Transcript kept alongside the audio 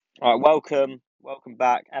All right, welcome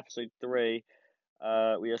back, episode 3.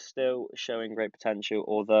 We are still showing great potential,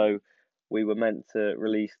 although we were meant to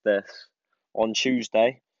release this on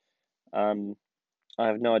Tuesday. Um, I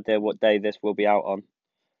have no idea what day this will be out on,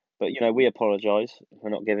 but we apologise for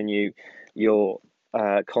not giving you your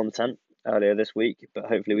content earlier this week, but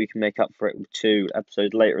hopefully we can make up for it with 2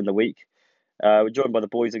 episodes later in the week. We're joined by the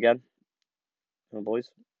boys again. Come on, boys.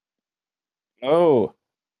 Oh,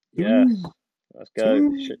 Yes, Ooh, let's go.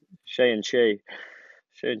 ooh. Shay and Chi.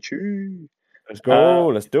 Shay and Chi. Let's Uh, go.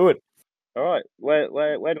 Let's do it. All right, where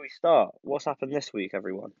do we start? What's happened this week,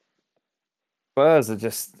 everyone? Spurs are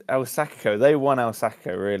just El Sacco. They won El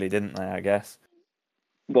Sacco, really, didn't they? I guess.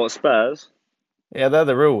 What, Spurs? Yeah, they're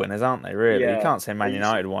the real winners, aren't they? Really, you Yeah. can't say Are Man you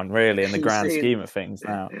United won, really, in are the you grand seeing scheme of things.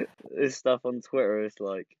 Now, this stuff on Twitter? It's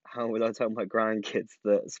like, how will I tell my grandkids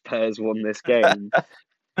that Spurs won this game?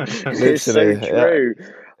 It's so literally, yeah. true.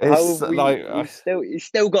 How It's have we? like He's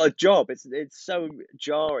still got a job. It's so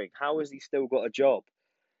jarring. How has he still got a job?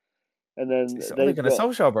 And then it's Ole they've Gunnar got.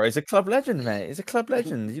 Solskjaer, bro. He's a club legend, mate. He's a club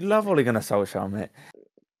legend. You love Ole Gunnar Solskjaer, mate.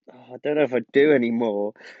 I don't know if I do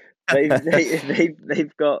anymore. They've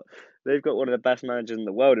got one of the best managers in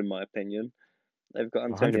the world, in my opinion. They've got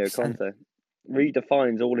Antonio 100%. Conte.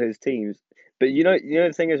 Redefines all his teams. But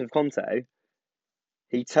the thing is with Conte,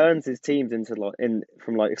 he turns his teams into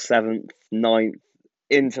from like seventh, ninth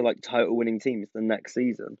into like title winning teams the next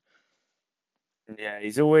season. Yeah,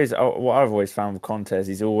 he's always what I've always found with Conte is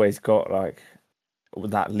he's always got like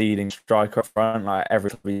that leading striker up front, like every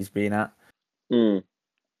club he's been at. Mm.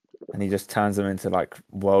 And he just turns them into like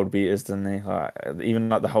world beaters, doesn't he? Like even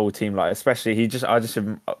like the whole team, like especially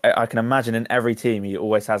I can imagine in every team he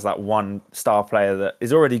always has that one star player that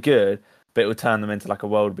is already good, but it will turn them into like a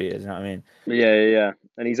world beater. You know what I mean? Yeah.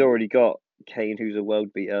 And he's already got Kane, who's a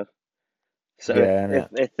world beater. So Yeah, if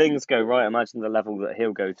and if things go right, imagine the level that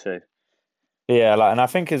he'll go to. yeah, like and I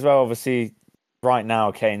think as well, obviously, right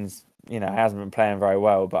now Kane's hasn't been playing very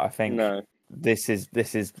well, but I think No. this is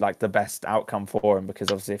like the best outcome for him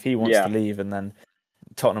because obviously if he wants to Yeah. leave and then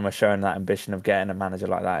Tottenham are showing that ambition of getting a manager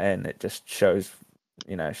like that in, it just shows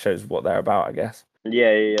what they're about, I guess.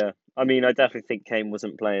 Yeah. I mean, I definitely think Kane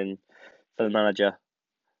wasn't playing for the manager.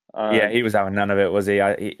 Yeah, Um, he was having none of it, was he?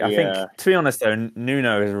 I think, yeah. to be honest, though,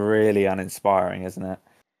 Nuno is really uninspiring, isn't it?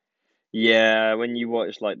 Yeah, when you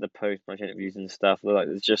watch like the post-match interviews and stuff, like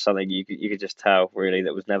there's just something you could just tell really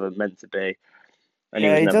that was never meant to be, and he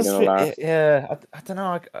Yeah, was he never does. gonna last. Yeah, I don't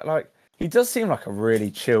know. Like, he does seem like a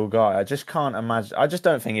really chill guy. I just can't imagine. I just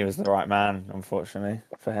don't think he was the right man, unfortunately,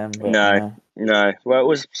 for him. But No, no. Well, it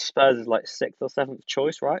was Spurs' like sixth or seventh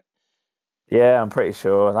choice, right? yeah, I'm pretty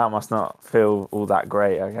sure that must not feel all that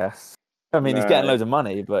great. I guess. I mean, he's getting No. loads of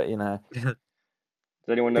money, but Does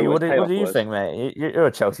anyone know what his What payoff do you was? think, mate? You're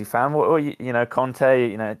a Chelsea fan.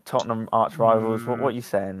 Conte, Tottenham arch rivals. What Mm, are you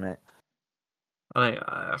saying, mate? I don't,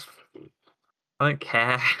 uh, I don't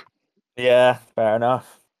care. Yeah, fair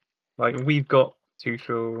enough. Like we've got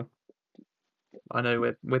Tuchel. I know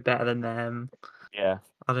we're better than them. Yeah.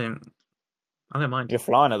 I don't I don't mind. You're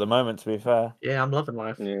flying at the moment, to be fair. Yeah, I'm loving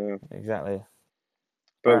life. Yeah. Exactly.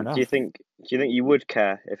 Fair But do you enough. think do you think you would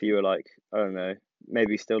care if you were like, I don't know,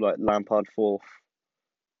 maybe still like Lampard fourth,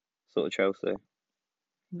 sort of Chelsea?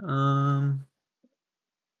 Um,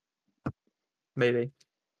 maybe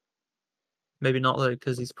maybe not though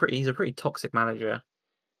because he's a pretty toxic manager.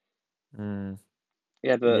 Mm.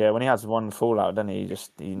 Yeah, but Yeah, when he has one fallout, doesn't he?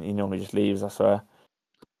 He normally just leaves, I swear.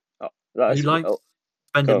 He that's likes go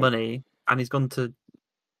spending on. money, and he's gone to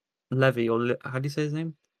Levy how do you say his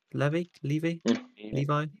name? Mm,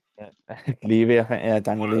 Levi, Yeah. Levy, I think. Yeah,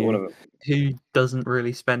 Daniel one Levy. of them. who doesn't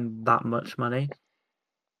really spend that much money.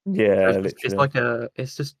 So Yeah, it's literally. like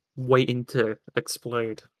it's just waiting to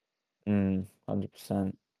explode.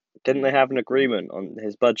 100%. Didn't they have an agreement on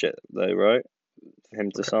his budget though, right? For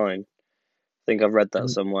him to sign. I think I've read that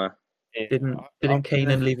Didn't somewhere. Yeah, didn't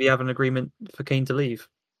Kane and Levy have an agreement for Kane to leave?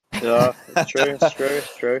 Yeah, it's true. It's true.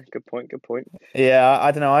 It's true. Good point. Good point. Yeah,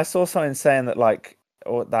 I don't know. I saw something saying that like,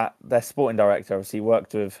 or that their sporting director obviously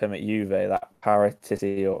worked with him at Juve, that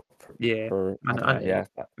Paratisi Yeah, I don't I know. know. Yeah,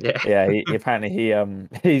 Yeah. yeah. He apparently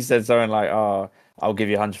he said something like, "Oh, I'll give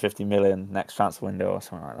you 150 million next transfer window" or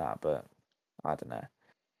something like that. But I don't know.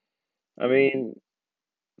 I mean,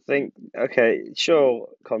 think okay, sure,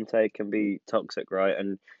 Conte can be toxic, right?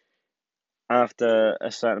 And after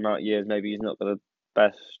a certain amount of years, maybe he's not got the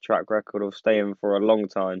best track record of staying for a long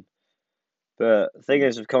time. But the thing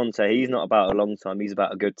is with Conte, he's not about a long time. He's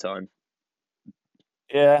about a good time.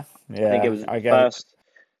 Yeah, I think it yeah. was I guess.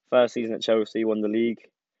 first season at Chelsea, he won the league.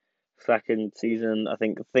 Second season, I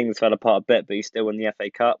think things fell apart a bit, but he still won the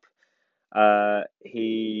FA Cup.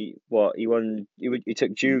 He He won. He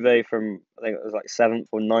took Juve from, I think it was like 7th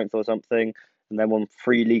or 9th or something, and then won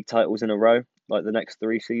 3 league titles in a row, like the next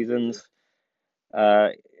 3 seasons.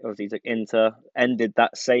 Obviously he took Inter. Ended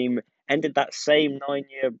that same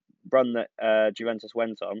 9-year run that Juventus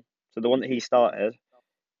went on. So the one that he started,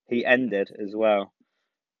 he ended as well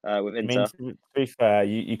with I mean, Inter. to be fair,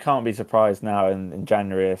 you can't be surprised now in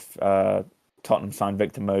January if Tottenham signed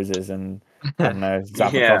Victor Moses and I don't know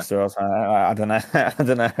Yeah. Zappacosta or something. I don't know. I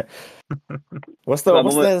don't know. But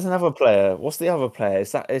There's another player. What's the other player?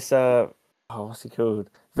 What's he called?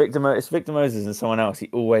 It's Victor Moses and someone else. He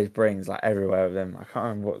always brings like everywhere with him. I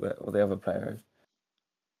can't remember what the other player is.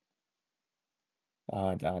 Oh,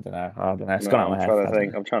 I don't know. I don't know. It's no, gone out of my head. I don't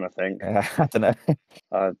know. I'm trying to think. Yeah, I don't know.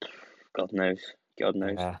 God knows. God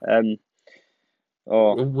knows. Yeah.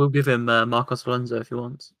 Oh, We'll give him Marcos Alonso if he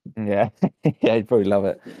wants. Yeah. Yeah, he'd probably love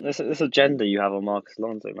it. this agenda you have on Marcus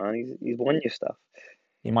Alonso, man. He's won your stuff.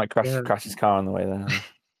 He might crash his car on the way there.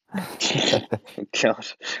 God,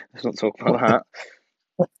 let's not talk about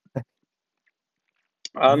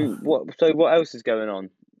that. What else is going on?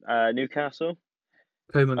 Newcastle.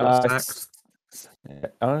 Koeman got sacked.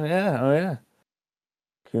 Oh yeah.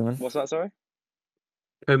 Koeman. What's that? Sorry.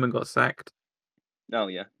 Koeman got sacked. Oh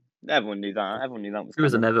yeah, everyone knew that. Everyone knew that was It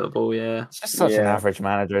was coming. inevitable, yeah. He's just such an average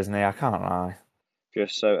manager, isn't he? I can't lie.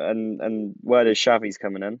 Just so, and where does Xavi's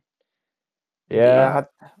coming in? Yeah,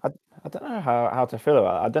 I don't know how to feel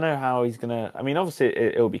about it. I don't know how he's gonna. I mean, obviously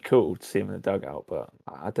it'll be cool to see him in the dugout, but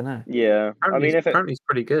I don't know. Yeah, Apparently he's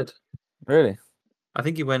pretty good. Really? I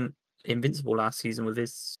think he went invincible last season with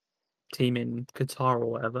his team in Qatar or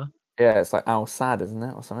whatever. Yeah, it's like Al Sad, isn't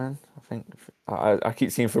it, or something? I think I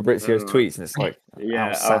keep seeing Fabrizio's tweets, and it's like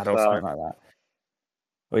Al Sad or something like that.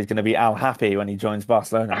 Or he's going to be Al Happy when he joins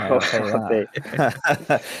Barcelona, mate. I'll tell you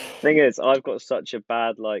that. Thing is, I've got such a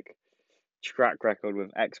bad track record with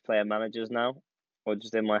ex-player managers now, or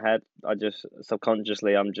just in my head. I just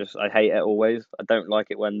subconsciously, I hate it always. I don't like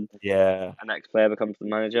it when an ex-player becomes the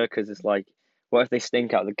manager, because it's like, what if they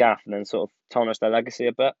stink out the gaff and then sort of tarnish their legacy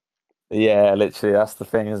a bit? Yeah, literally, that's the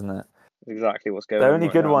thing, isn't it? Exactly what's going on. The only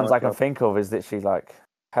right good now ones I can think of is literally like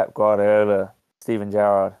Pep Guardiola, Steven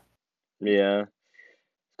Gerrard. Yeah, it's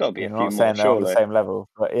got to be I'm a few not more, saying they're on the surely. same level,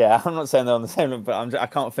 but yeah, I'm not saying they're on the same level, but I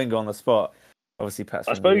can't think on the spot. Obviously, Pep's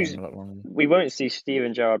I been in the suppose game a lot longer. we won't see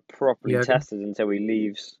Steven Gerrard properly Yeah. tested until he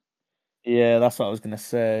leaves. Yeah, that's what I was going to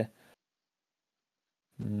say.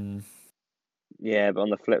 Yeah, but on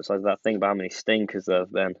the flip side of that, thing about how many stinkers there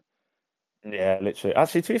have been. Yeah, literally.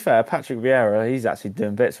 Actually, to be fair, Patrick Vieira, he's actually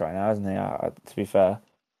doing bits right now, isn't he? To be fair.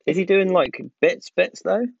 Is he doing like bits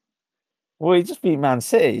though? Well, he just beat Man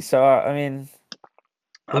City, so I mean.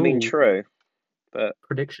 I mean, true, but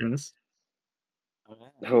predictions.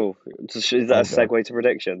 is that a segue to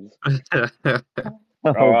predictions? All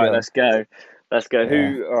Oh right, god. let's go.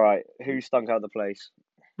 Yeah. All right, who stunk out the place?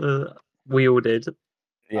 We all did.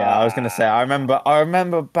 Yeah, I was gonna say. I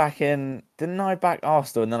remember back in. Didn't I back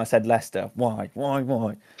Arsenal and then I said Leicester? Why?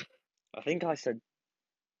 I think I said.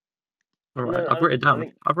 All right, No, I've written it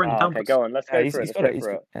down. I've written it down. Okay, go on. Let's go for it. He's Let's got go it.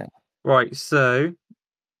 for it. Yeah. Right, so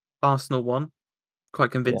Arsenal won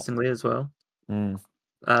quite convincingly as well.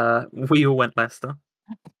 We all went Leicester.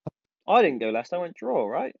 I didn't go Leicester. I went draw,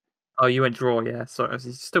 right? Oh, you went draw, yeah. Sorry, I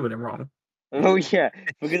was still getting it wrong. Oh yeah,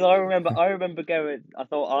 because I remember going. I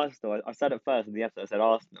thought Arsenal. I said it first in the episode. I said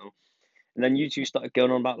Arsenal, and then you two started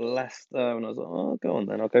going on about Leicester, and I was like, oh, go on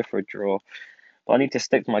then. I'll go for a draw. But I need to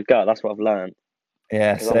stick to my gut. That's what I've learned.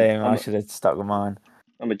 Yeah, same. I should have stuck with mine.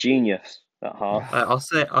 I'm a genius at heart. I'll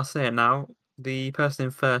say it now. The person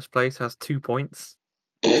in first place has 2 points.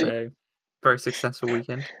 So very successful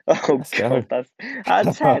weekend. Oh Let's god, go.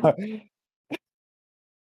 that's out of 10.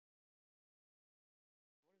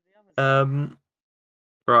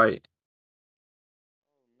 Right.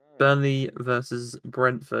 Burnley versus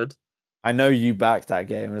Brentford. I know you backed that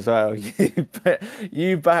game as well.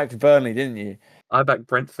 You backed Burnley, didn't you? I backed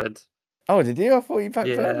Brentford. Oh, did you? I thought you backed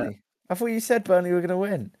Yeah. Burnley. I thought you said Burnley were going to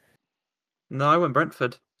win. No, I went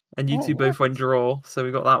Brentford. And you two both went draw, so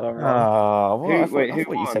we got that one wrong. Oh, well, Who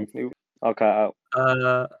won? you said. I'll cut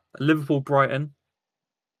out. Liverpool Brighton.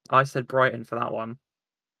 I said Brighton for that one.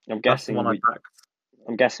 I'm That's the guessing one I backed.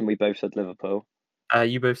 I'm guessing we both said Liverpool.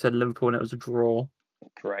 You both said Liverpool and it was a draw.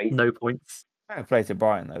 Great. No points. Fair play to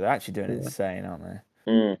Brighton though. They're actually doing insane, aren't they?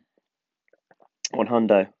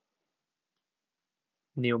 100.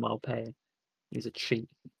 Neil Maupay. He's a cheat.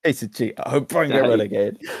 He's a cheat. I hope Brighton get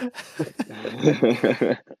relegated.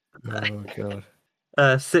 Oh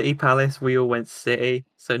god. City Palace. We all went City,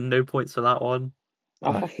 so no points for that one.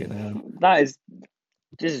 This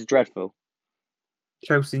is dreadful.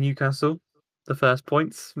 Chelsea Newcastle. the first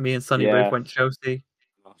points. Me and Sonny both Yeah. went Chelsea.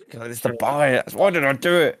 God, it's the bias. Why did I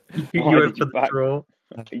do it? You Why went did you for the draw.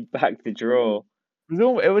 back the draw?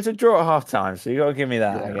 It was a draw at half time, so you got to give me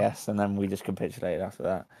that, I Yeah. guess. And then we just capitulated after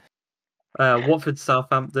that. Watford,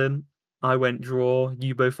 Southampton. I went draw.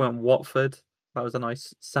 You both went Watford. That was a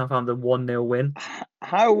nice Southampton 1-0 win.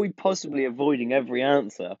 How are we possibly avoiding every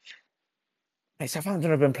answer? Hey, Southampton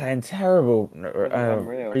have been playing terrible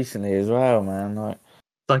Unreal. recently as well, man. Like,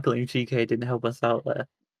 Cycling GK didn't help us out there.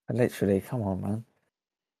 literally, come on,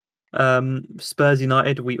 man. Spurs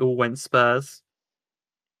United, we all went Spurs.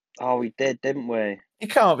 Oh, we did, didn't we? You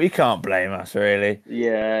can't blame us, really.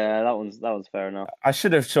 Yeah, that one's fair enough. I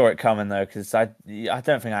should have saw it coming though, because I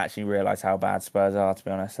don't think I actually realised how bad Spurs are, to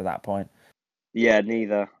be honest, at that point. Yeah,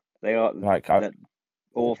 neither. They are They're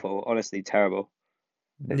awful. Honestly, terrible.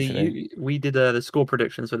 We did the score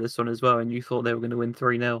predictions for this one as well, and you thought they were going to win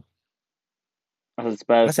 3-0. I said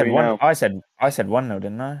Spurs 3-0. I said 1-0,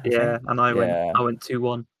 didn't I? Yeah, and I went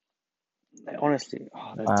 2-1. Honestly,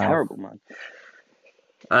 they're terrible, man.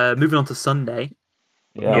 Moving on to Sunday,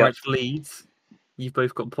 Yeah. Norwich Leeds. You've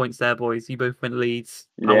both got points there, boys. You both went Leeds.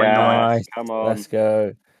 Yeah, I went Norwich. Nice. Come on. Let's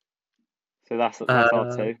go. So that's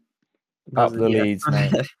our two. Up the Leeds,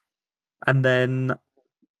 mate. And then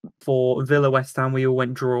for Villa West Ham, we all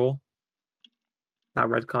went draw. That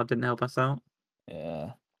red card didn't help us out.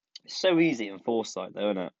 Yeah. It's so easy in foresight,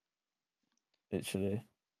 though, isn't it? Literally.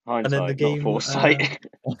 Hindsight, And then the game, not foresight.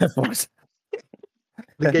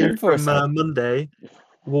 the game from Monday,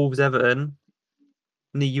 Wolves Everton.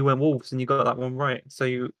 Nee, you went Wolves and you got that one right. So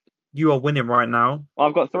you are winning right now.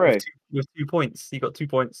 I've got 3. With 2 points. You got 2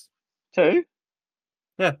 points. 2?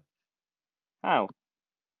 Yeah. How?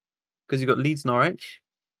 Because you got Leeds, Norwich.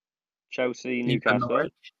 Chelsea, Newcastle.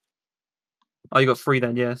 Oh, you got 3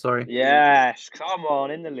 then, yeah, sorry. Yes, come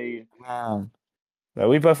on, in the lead. Wow. Well,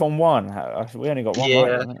 we both on 1. We only got 1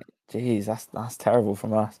 right. Jeez, that's terrible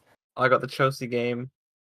from us. I got the Chelsea game.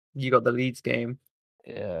 You got the Leeds game.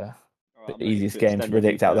 Yeah. The easiest game to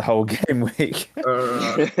predict out the whole game week.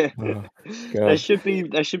 There should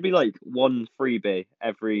be like one freebie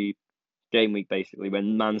every game week, basically,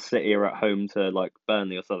 when Man City are at home to like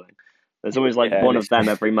Burnley or something. There's always like one of them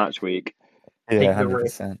every match week. Yeah,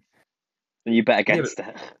 100%. And you bet against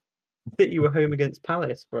it. City were home against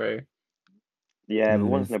Palace, bro. Yeah, but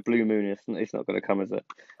once in a blue moon, it's not going to come, is it?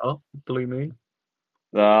 Oh, blue moon.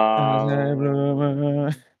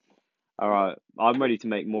 All right, I'm ready to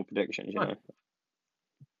make more predictions. You know.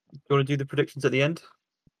 You want to do the predictions at the end?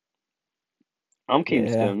 I'm keen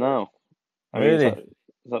to do them now. Really?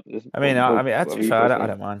 I mean, to be fair, I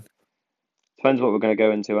don't mind. Depends what we're going to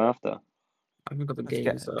go into after. I haven't got the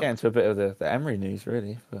games. Get into a bit of the Emery news,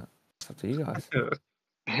 really, but it's up to you guys. Bit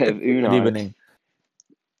of Unai.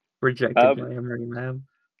 Rejected by Emery, man.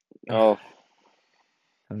 Oh,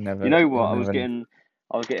 never. You know what? I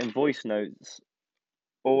was getting voice notes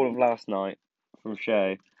all of last night from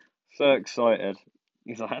Shay. So excited.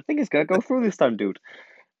 He's like, I think it's gonna go through this time, dude.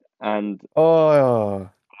 And the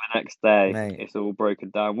next day, it's all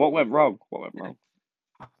broken down. What went wrong?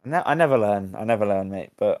 I never learn,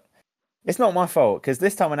 mate. But it's not my fault because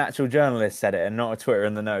this time an actual journalist said it and not a Twitter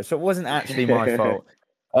in the know. So it wasn't actually my fault.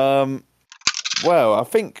 Well, I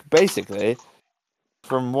think basically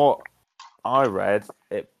from what I read,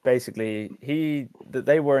 that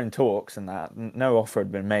they were in talks and that no offer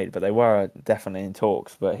had been made, but they were definitely in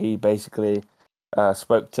talks. But he basically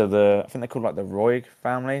spoke to I think they're called like the Roig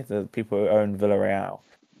family, the people who own Villarreal.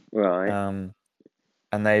 Right.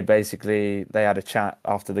 And they had a chat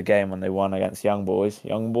after the game when they won against Young Boys.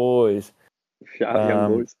 Shout out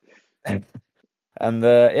Young Boys. And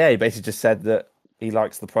he basically just said that he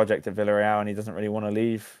likes the project at Villarreal and he doesn't really want to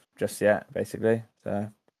leave just yet, basically.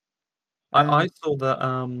 So I saw that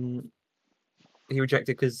he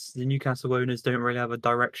rejected because the Newcastle owners don't really have a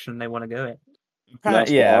direction they want to go in.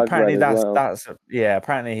 Apparently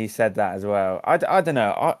he said that as well. I don't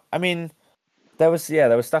know. I mean, there was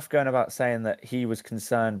stuff going about saying that he was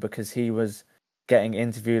concerned because he was getting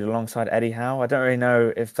interviewed alongside Eddie Howe. I don't really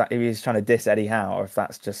know if he's trying to diss Eddie Howe or if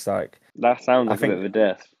that's just like that sounds like a bit of a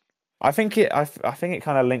diss. I think it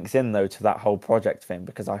kind of links in though to that whole project thing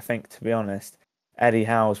because I think, to be honest, Eddie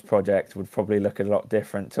Howe's project would probably look a lot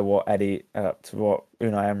different to what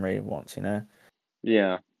Unai Emery wants, you know.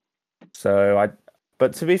 Yeah.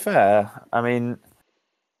 But to be fair, I mean,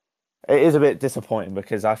 it is a bit disappointing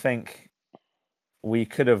because I think we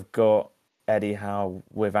could have got Eddie Howe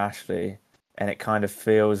with Ashley, and it kind of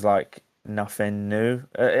feels like nothing new.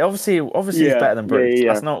 Obviously, it's better than Bruce.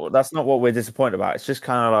 Yeah. That's not what we're disappointed about. It's just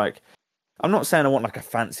kind of like, I'm not saying I want like a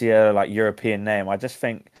fancier like European name. I just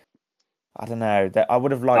think I don't know. That I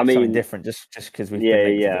would have I liked something mean, different, just because we've been yeah,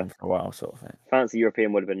 linked with yeah. him for a while, sort of thing. Fancy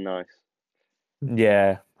European would have been nice.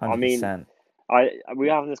 Yeah, I mean, 100%. we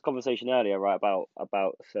were having this conversation earlier, right? About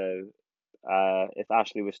if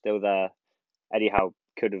Ashley was still there, Eddie Howe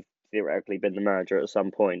could have theoretically been the manager at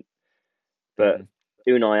some point, but Mm.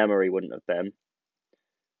 Unai Emery wouldn't have been.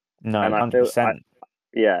 No, And hundred percent.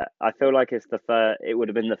 I feel like it's the first. It would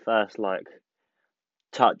have been the first like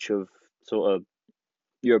touch of sort of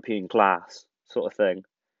European class sort of thing.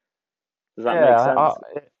 Does that make Yeah,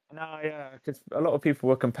 sense? no, yeah, because a lot of people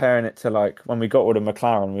were comparing it to like when we got rid of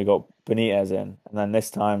McLaren, we got Benitez in, and then this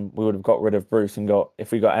time we would have got rid of Bruce and got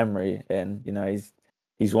if we got Emery in,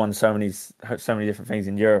 he's won so many different things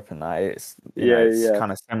in Europe, and that Yeah, it's yeah.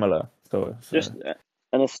 kind of similar. So Just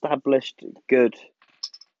an established, good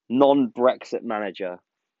non-Brexit manager.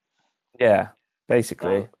 yeah,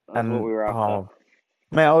 basically, That's what and we were after.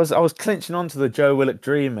 mate, I was clinching on to the Joe Willock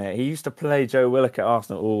dream, mate. He used to play Joe Willock at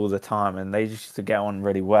Arsenal all the time, and they just used to get on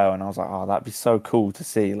really well. And I was like, oh, that'd be so cool to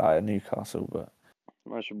see, like at Newcastle. But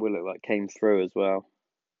Imagine Willock like came through as well.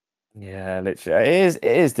 yeah, literally, it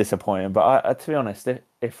is disappointing. But to be honest,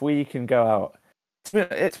 if we can go out, to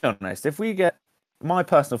be honest, if we get my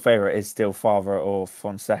personal favorite is still Favre or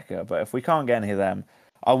Fonseca. But if we can't get any of them,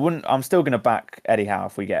 I wouldn't. I'm still going to back Eddie Howe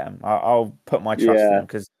if we get him. I'll put my trust in Yeah. him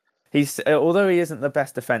because he's although he isn't the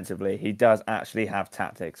best defensively, he does actually have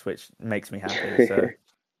tactics, which makes me happy. So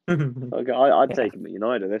Okay, I'd yeah, take him at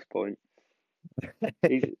United at this point.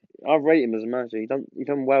 He's I rate him as a manager. He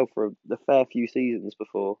done well for the fair few seasons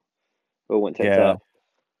before it all went tits yeah. up.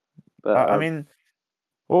 But I mean,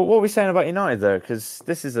 well, what are we saying about United though? Because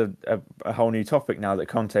this is a whole new topic now that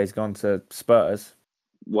Conte's gone to Spurs.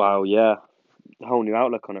 wow, yeah, a whole new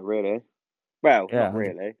outlook on it, really. Well, Yeah, not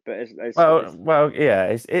 100. really, but Well,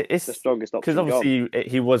 yeah. the It's strongest because option gone. obviously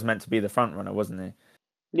he was meant to be the front runner, wasn't he?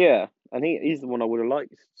 Yeah, and he's the one I would have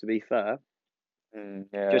liked, to be fair,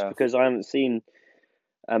 just Yeah. because I haven't seen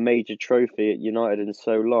a major trophy at United in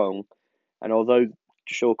so long. And although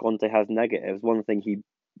sure Conte has negatives, one thing he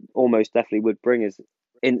almost definitely would bring is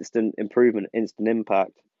instant improvement, instant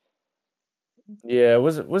impact. Yeah,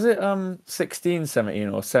 was it 16, 17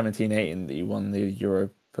 or 17, 18 that you won the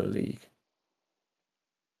Europa League?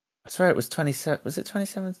 I swear it was 27. Was it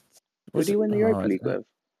 27? Who did Was he it? win the Oh, Europa League with?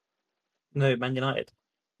 No, Man United.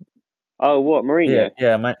 Oh, what, yeah, Mourinho?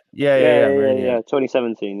 yeah, man. Yeah, Yeah, yeah, yeah, Mourinho. yeah.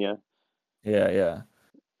 2017, yeah. Yeah.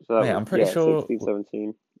 So that Mate, was, I'm pretty yeah, sure. 16,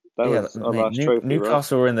 17. That Yeah, was our mate. last trophy, right?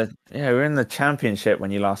 Newcastle were in the championship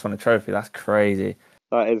when you last won a trophy. That's crazy.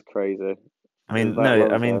 That is crazy. I It was mean, that no,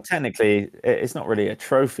 long I mean ago. technically it's not really a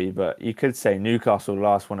trophy, but you could say Newcastle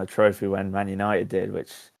last won a trophy when Man United did,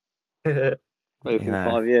 which Both you in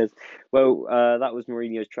know. 5 years. Well, that was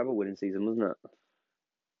Mourinho's treble winning season, wasn't it?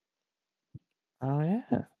 Oh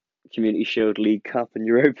yeah. Community Shield, League Cup, and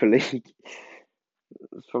Europa League.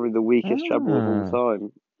 It's probably the weakest treble of all Ah.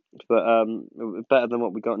 time. But better than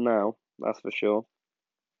what we got now, that's for sure.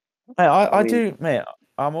 Mate, I I mean, do, mate.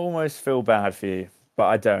 I'm almost feel bad for you, but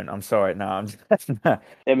I don't. I'm sorry. No, I'm no.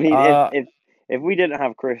 I mean, Uh, if we didn't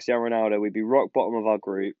have Cristiano Ronaldo, we'd be rock bottom of our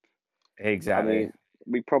group. I exactly. mean,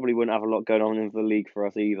 we probably wouldn't have a lot going on in the league for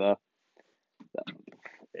us either.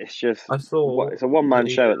 It's just I saw it's a one that man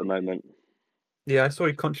show at the moment. yeah, I saw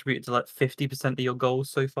he contributed to like 50% of your goals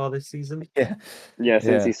so far this season. Yeah, Yeah,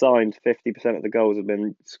 since he yeah. signed, 50% of the goals have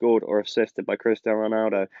been scored or assisted by Cristiano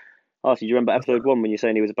Ronaldo. Oh, so do you remember episode one when you're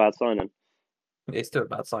saying he was a bad signing? It's still a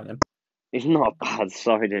bad signing. He's not a bad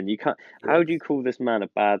signing. You can't. How do you Yes, call this man a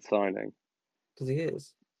bad signing? because he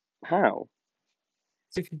is. How?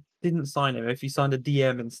 So if you didn't sign him, if you signed a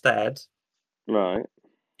DM instead, Right.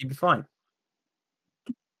 you'd be fine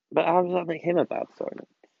But how does that make him a bad signing?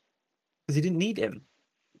 because you didn't need him.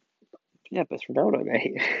 Yeah, but it's Ronaldo,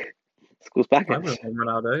 mate. Schools I backers. wouldn't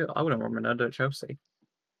want Ronaldo. I wouldn't want Ronaldo at Chelsea.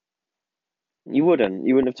 You wouldn't.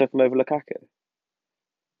 You wouldn't have took him over Lukaku.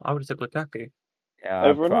 I would have took Lukaku. Yeah,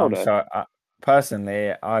 Over I'm Ronaldo. sorry.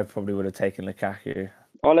 Personally, I probably would have taken Lukaku.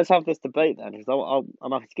 Oh, let's have this debate then, because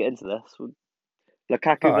I'm happy to get into this.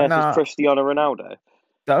 Lukaku Oh versus no, Cristiano Ronaldo.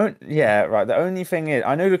 yeah, right. The only thing is,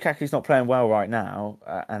 I know Lukaku's not playing well right now,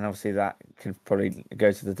 and obviously that can probably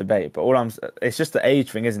go to the debate. But it's just the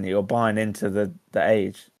age thing, isn't it? You're buying into the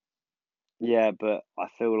age. Yeah, but I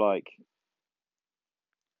feel like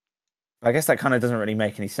I guess that kind of doesn't really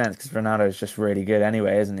make any sense because Ronaldo is just really good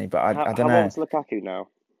anyway, isn't he? But I don't how know. old's Lukaku now?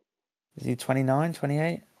 Is he 29,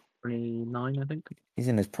 28? 29, I think. He's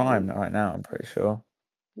in his Oh, prime right now, I'm pretty sure.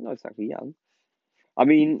 not exactly young. I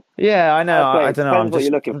mean, Yeah, I know. fair play. I It don't know. depends what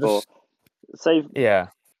you're looking I'm for. just, Say yeah.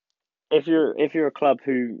 if you're a club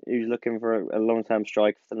who's looking for a long term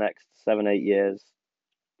striker for the next 7 8 years,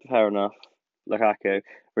 fair enough. Lukaku.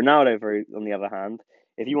 Ronaldo, on the other hand,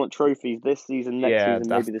 if you want trophies this season, next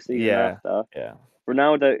season, maybe the season after, yeah.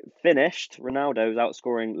 Ronaldo finished. Ronaldo's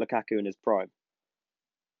outscoring Lukaku in his prime.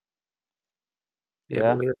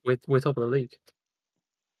 Yeah, but we're top of the league.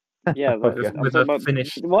 Yeah, but Okay. I'm talking about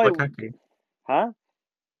finished why? Lukaku. Huh?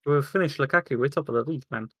 We've finished Lukaku. We're top of the league,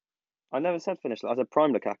 man. I never said finish. I said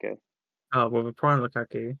prime Lukaku. Oh, well, we're prime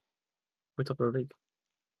Lukaku. We're top of the league.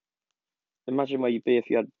 Imagine where you'd be if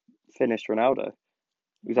you had finished Ronaldo.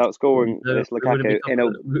 He's outscoring this Lukaku in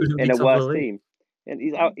a worse team. And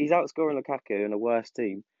he's outscoring Lukaku in a worse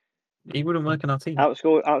team. He wouldn't work in our team.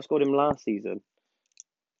 Outscored him last season.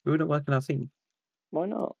 He wouldn't work in our team. Why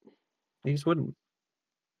not? He just wouldn't.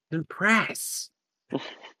 Didn't press. All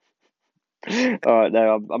right,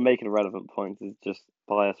 no, I'm making a relevant point. It's just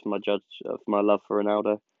bias for my love for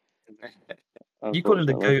Ronaldo. You called him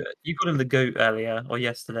the goat. You called him the goat earlier or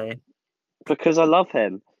yesterday. Because I love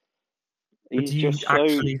him. But do you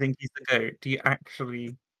actually think he's the goat? Do you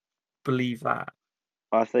actually believe that?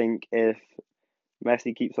 I think if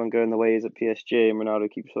Messi keeps on going the way he is at PSG and Ronaldo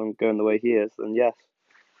keeps on going the way he is, then yes.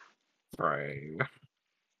 Bro.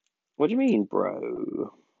 What do you mean,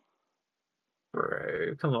 bro?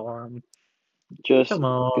 Bro, come on. Come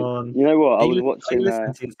on. You know what? I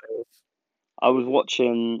was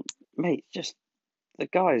watching, mate, just the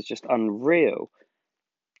guy is just unreal.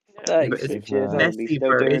 36 years old, he's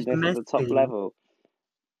still doing this at the top level.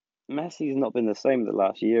 Messi's not been the same the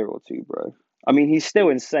last year or two, bro. I mean, he's still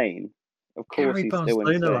insane. Of course, he's still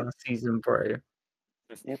insane. last season, bro.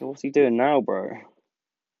 Yeah, but what's he doing now, bro?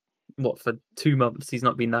 What, for 2 months he's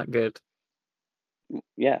not been that good?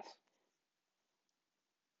 Yes.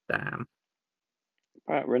 Damn.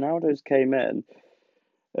 Right, Ronaldo's came in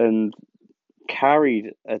and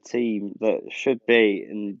carried a team that should be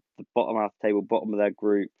in the bottom half of the table, bottom of their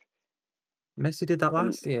group. Messi did that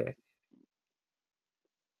last year.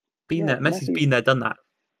 Messi's been there, done that.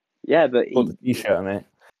 Yeah, but the t-shirt, mate.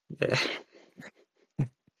 Yeah.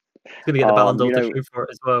 He's gonna get the Ballon d'Or to show for it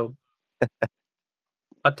as well.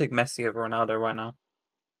 I'd take Messi over Ronaldo right now.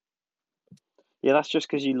 Yeah, that's just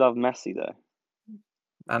because you love Messi, though.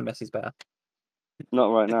 And Messi's better.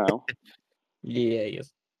 Not right now. Yeah, he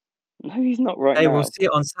is. No, he's not right now. Hey, we'll see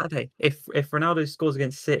it on Saturday. If Ronaldo scores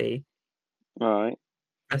against City, right,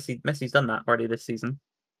 Messi's done that already this season.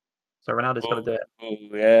 So Ronaldo's got to do it. Oh,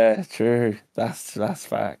 yeah, true. That's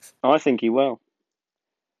facts. I think he will.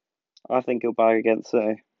 I think he'll bag against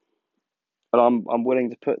City. But I'm willing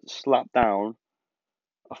to slap down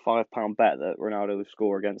a £5 bet that Ronaldo will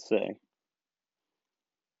score against City.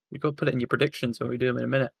 You've got to put it in your predictions when we do them in a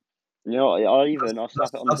minute. You know, I'll slap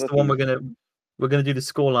it on the bookies. That's the one we're gonna do the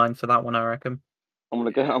scoreline for that one, I reckon. I'm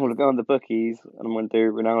gonna go on the bookies and I'm gonna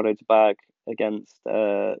do Ronaldo to bag against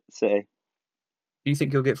City. Do you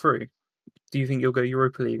think you'll get through? Do you think you'll go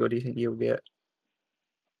Europa League, or do you think you'll get?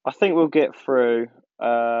 I think we'll get through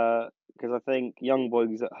because I think Young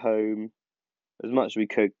Boys at home, as much as we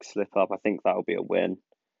could slip up, I think that'll be a win.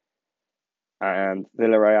 And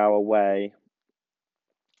Villarreal away,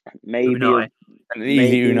 maybe an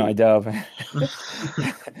easy Unai dub.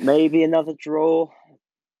 Maybe another draw.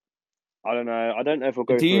 I don't know. I don't know if we'll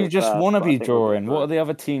go. Do you just want to be drawing? What are the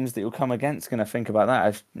other teams that you'll come against going to think about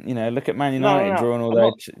that? Look at Man United drawing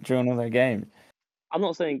all their games. I'm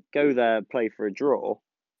not saying go there play for a draw.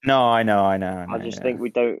 No, I know. I just think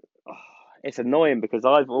we don't. It's annoying because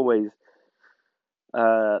I've always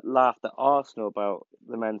laughed at Arsenal about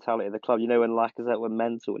the mentality of the club. You know, when Lacazette were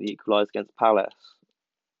mental and he equalised against Palace.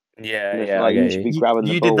 Yeah. Like you should be grabbing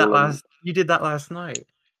the ball. You did that last night.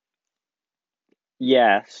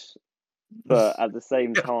 Yes, but at the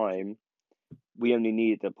same time, we only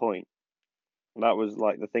needed a point. That was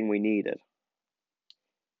like the thing we needed.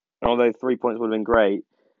 And although 3 points would have been great,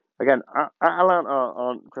 again, Atalanta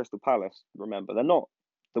aren't Crystal Palace. Remember, they're not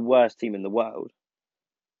the worst team in the world.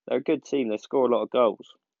 They're a good team. They score a lot of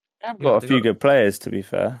goals. They've got a few good players, to be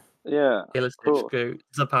fair. Yeah, Ilicic goat,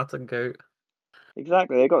 Zapata goat.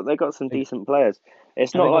 Exactly, they got some decent players.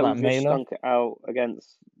 It's not like we've just stunk it out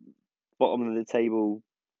against bottom of the table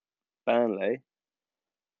Burnley.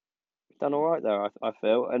 We've done all right there, I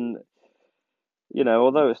feel, and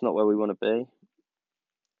although it's not where we want to be,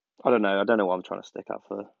 I don't know what I'm trying to stick up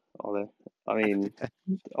for Ollie. I mean,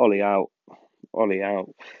 Ollie out.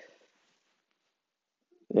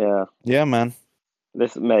 Yeah. Yeah, man.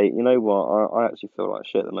 Listen, mate, you know what? I actually feel like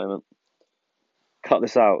shit at the moment. Cut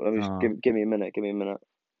this out. Let me just give me a minute.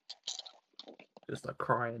 Just like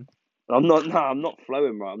crying. I'm not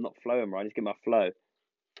flowing right. I just get my flow.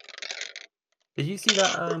 Did you see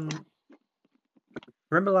that?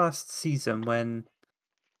 Remember last season when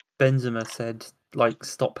Benzema said like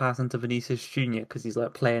stop passing to Vinicius Junior because he's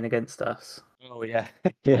like playing against us. Oh yeah,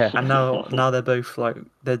 yeah. And now they're both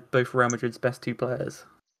Real Madrid's best two players.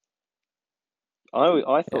 I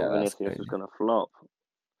thought Yeah, that's Vinicius was crazy. gonna flop.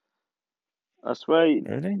 I swear,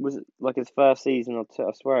 Really? was it like his first season or two?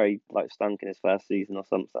 I swear he like stunk in his first season or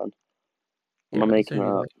something. Yeah, Am I but he's making that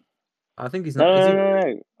only up? like I think he's No, not. Is no,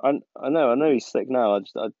 he? no, no, no. I know he's sick now. I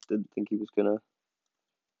didn't think he was gonna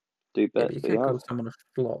do Yeah, but bits, you but he can't has. call someone a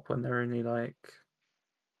flop when they're only like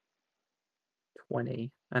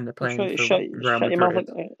 20 and they're Well, playing for Real shut your mouth.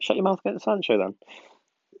 Madrid. Shut your mouth against Sancho then.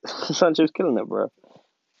 Sancho's killing it, bro.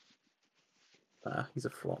 He's a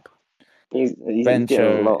flop. He's getting a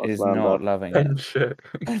Bencho lot of is slander. not loving it. Bench.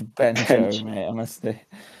 Bencho, Bench. mate, honestly.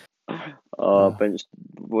 Oh, bench.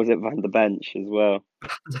 Was it Van der Bench as well?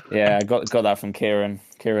 Yeah, I got that from Kieran.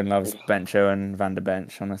 Kieran loves Bencho and Van der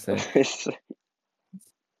Bench, honestly.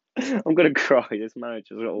 I'm gonna cry. This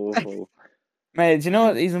manager's awful. Mate, do you know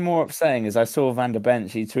what even more upsetting is I saw Van der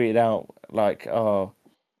Bench, he tweeted out like, oh,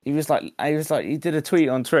 he did a tweet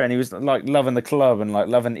on Twitter and he was like loving the club and like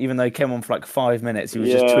loving, even though he came on for like 5 minutes, he was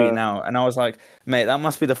just Yeah, tweeting out. And I was like, mate, that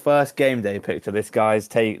must be the first game day picture this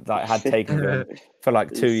guy's had taken of him for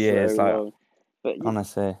like 2 years. so Like, long. But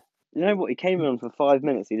honestly. you know what? He came on for 5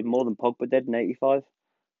 minutes. He did more than Pogba did in 85.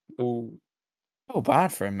 Ooh. Oh,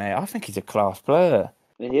 bad for him, mate. I think he's a class player.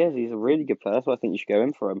 He is. He's a really good player. So I think you should go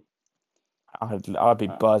in for him. I'd be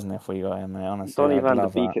buzzing if we got him, mate. Honestly, Donny I'd van de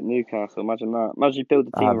love Beek that. at Newcastle. Imagine that. Imagine you build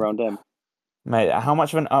a team around him. Mate, how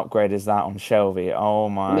much of an upgrade is that on Shelby? Oh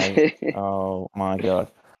my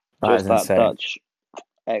God. That Just is that insane. Dutch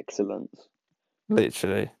excellence.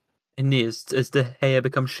 Literally. And has De Gea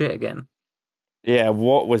become shit again? Yeah,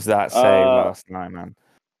 what was that save last night, man?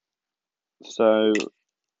 So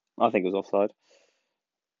I think it was offside.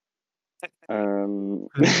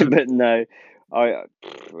 But no,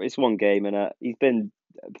 it's one game and he's been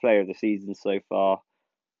player of the season so far.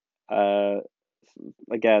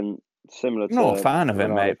 Again, similar I'm not a to fan of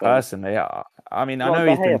him, Ronaldo mate, thing. personally. I mean, I Not know a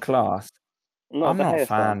De he's been Gea fan. class. Not I'm a De not a Gea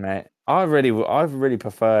fan. fan, mate. I've really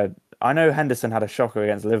preferred. I know Henderson had a shocker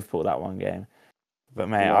against Liverpool that one game, but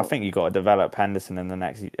mate, I Well, think you got to develop Henderson in the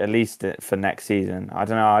next, at least for next season. I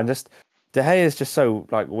don't know. De Gea is just so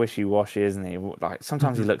like wishy-washy, isn't he? Like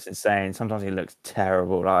sometimes he looks insane, sometimes he looks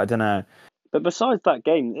terrible. Like I don't know. but besides that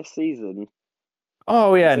game this season,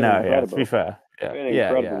 Oh he's yeah, been no, yeah. To be incredible. fair, Been yeah,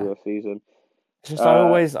 incredible yeah. this season. It's just I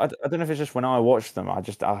don't know if it's just when I watch them,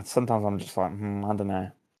 sometimes I'm just like, I don't know.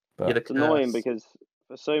 But It's annoying because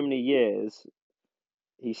for so many years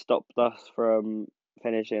he stopped us from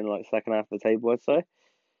finishing like second half of the table, I'd say.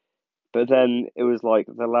 But then it was like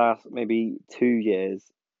the last maybe 2 years,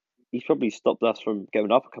 he's probably stopped us from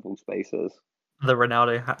going up a couple of spaces. The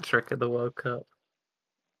Ronaldo hat trick at the World Cup.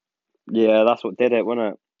 Yeah, that's what did it,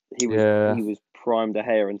 wasn't it? He yeah, was prime De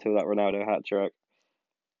Gea until that Ronaldo hat trick,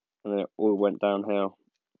 and then it all went downhill.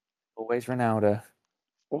 always Ronaldo.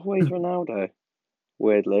 Always Ronaldo,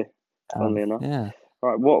 weirdly, funnily enough. Yeah.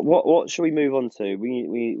 Right, what should we move on to? We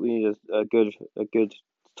need a good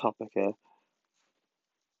topic here.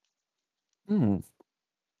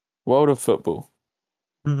 World of football.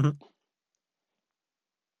 We're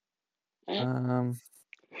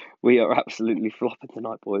We are absolutely flopping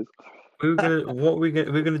tonight, boys. we're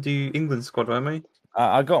gonna do England squad, weren't we?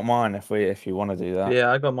 I got mine if you want to do that.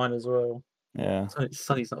 Yeah, I got mine as well. Yeah.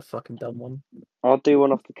 Sonny's not a fucking dumb one. I'll do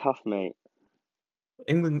one off the cuff, mate.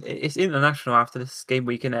 England, it's international after this game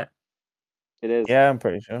week, innit? It is. Yeah, I'm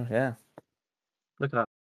pretty sure. Yeah. Look at that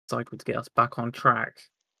cycle to get us back on track.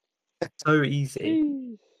 So easy.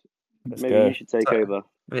 Jeez. Let's Maybe go. you should take over.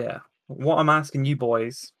 Yeah. What I'm asking you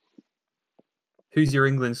boys, who's your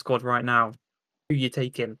England squad right now? Who you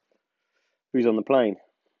taking? Who's on the plane?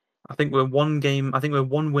 I think we're one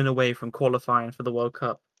win away from qualifying for the World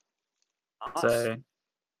Cup. So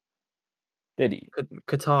Did he?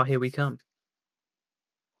 Qatar, here we come.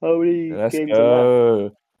 How many Let's games are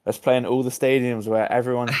left? go. Let's play in all the stadiums where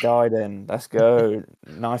everyone's died in. Let's go.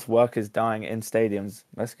 Nice workers dying in stadiums.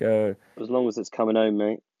 Let's go. As long as it's coming home,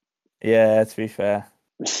 mate. Yeah, to be fair.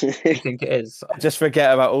 You think it is? Just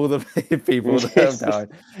forget about all the people that have died.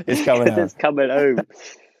 It's coming home. It's coming home.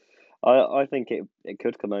 I think it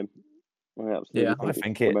could come home. I absolutely I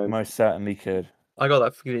think it most certainly could. I got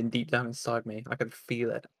that feeling deep down inside me. I can feel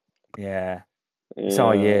it. Yeah. It's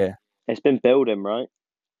our year. It's been building, right?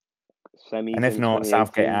 Semis And if in not,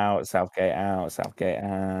 Southgate 2018. out, Southgate out, Southgate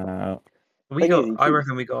out. I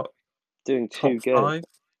reckon we got doing too top good.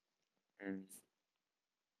 5.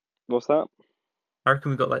 What's that? I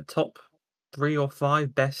reckon we got like top 3 or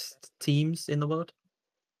 5 best teams in the world.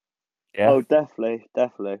 Yeah. Oh, definitely. I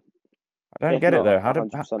don't get it though. How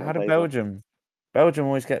did Belgium? Belgium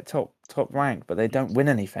always get top rank, but they don't win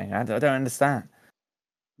anything. I don't understand.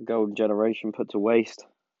 Golden generation put to waste.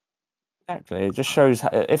 Exactly. It just shows,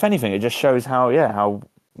 if anything, it just shows how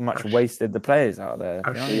much wasted the players are there.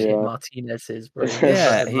 How You know? shit Yeah. Martinez is, bro.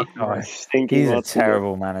 Yeah, Fucking lucky, bro. Stinky he's a Martinez.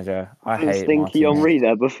 terrible manager. I Wasn't hate Stinky Martinez. Henry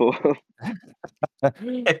there before? The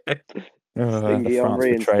Stinky France Henry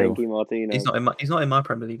and betrayal. Stinky Martinez. He's not in my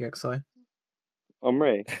Premier League, XI.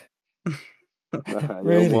 Henry? Nah, you're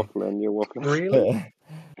Really? waffling. You're waffling. Really?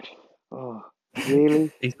 Oh,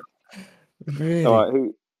 really? Really? All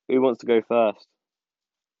right. Who wants to go first?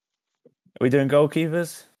 Are we doing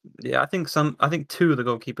goalkeepers? Yeah, I think two of the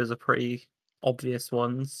goalkeepers are pretty obvious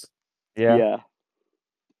ones. Yeah.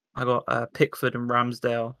 I got Pickford and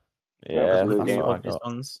Ramsdale. Yeah, Absolutely. Pretty that's what I obvious got.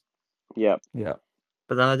 ones. Yeah. Yeah.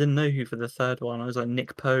 But then I didn't know who for the third one. I was like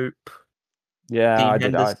Nick Pope, Yeah, Dean I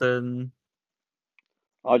did. Henderson.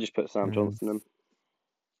 I'll just put Sam Johnson in.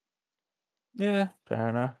 Yeah, fair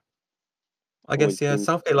enough. I Always guess been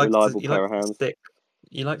Southgate a likes reliable to pair of hands. stick.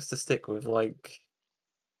 He likes to stick with like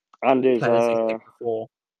And players he's picked before.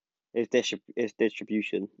 his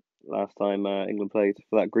distribution last time England played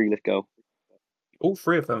for that Grealish goal. All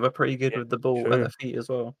three of them are pretty good Yeah, with the ball at true. their feet as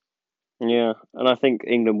well. Yeah, and I think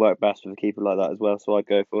England work best with a keeper like that as well. So I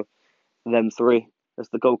go for them three as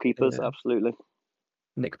the goalkeepers. Yeah. Absolutely.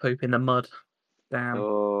 Nick Pope in the mud. Damn.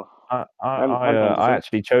 Oh, I and I Henderson.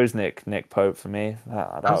 actually chose Nick Pope for me.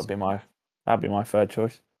 That'd be my third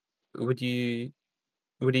choice. Would he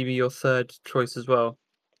be your third choice as well?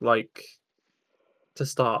 Like to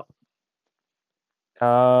start?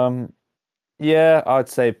 Yeah, I'd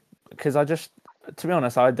say because to be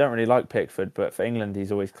honest, I don't really like Pickford, but for England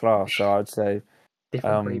he's always class. So I'd say,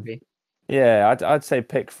 Different gravy. yeah, I'd say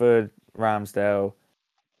Pickford, Ramsdale.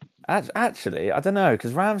 Actually, I don't know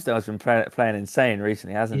because Ramsdale's been playing insane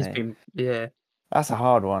recently, hasn't he? Yeah. That's a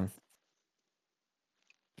hard one.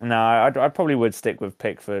 No, I probably would stick with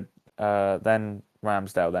Pickford, then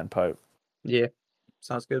Ramsdale, then Pope. Yeah.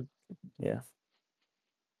 Sounds good. Yeah.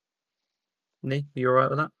 Nee, you alright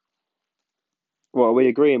with that? What are we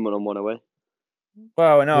agreeing on one away?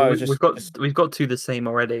 Well, no, I was we've got two the same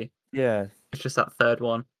already. Yeah. It's just that third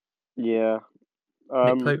one. Yeah.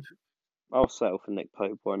 Nick Pope. I'll settle for Nick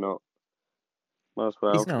Pope. Why not? Might as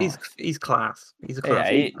well. He's class. He's a class.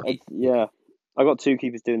 Yeah. I got two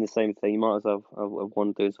keepers doing the same thing. You might as well have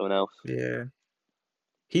one doing something else. Yeah.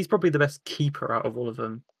 He's probably the best keeper out of all of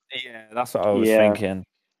them. Yeah, that's what I was thinking.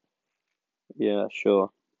 Yeah, sure.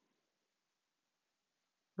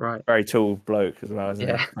 Right. Very tall bloke as well, isn't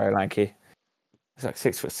he? Yeah. Very lanky. He's like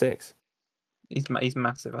 6'6". He's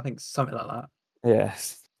massive. I think something like that. Yeah,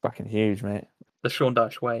 it's fucking huge, mate. The Sean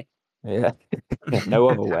Dyche way. Yeah. No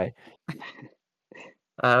other way.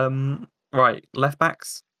 Right. Left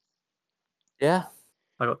backs. Yeah.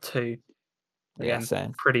 I got two. Again,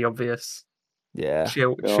 same. pretty obvious. Yeah.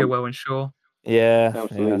 Chilwell and Shaw. Yeah,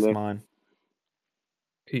 absolutely. That's mine.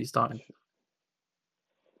 Who you starting?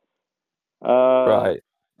 Right.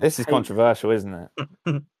 This is controversial, isn't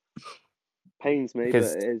it? Pains me, but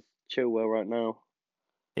it is Chilwell right now.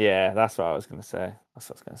 Yeah, that's what I was going to say.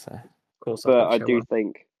 Of course, but I do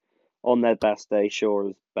think on their best day, Shaw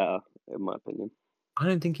is better, in my opinion. I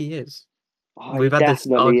don't think he is. We've had this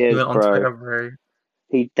argument on Twitter, bro.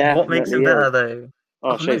 He definitely What makes him better, though?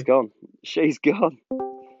 Oh, Shea's gone. Shea's gone.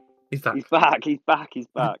 He's back. He's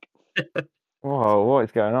back. Whoa, what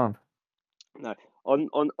is going on? No,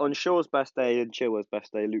 on Shaw's best day and Chilwell's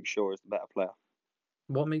best day, Luke Shaw is the better player.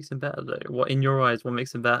 What makes him better, though? What, in your eyes, what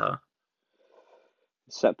makes him better?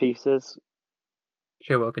 Set pieces.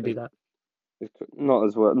 Chilwell can do that. Not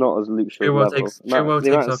as Luke Shaw's level. Chilwell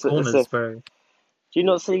takes our corners, bro. Do you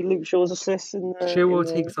not see Luke Shaw's assists in the Chilwell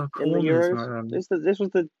takes our corners, in the Euros? man. This was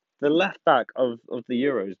the left back of the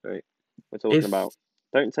Euros, mate. We're talking about.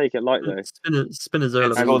 Don't take it light though.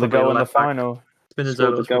 Spinazzola scored the goal in the final.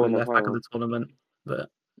 Spinazzola was probably left back of the tournament, but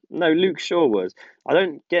no, Luke Shaw was. I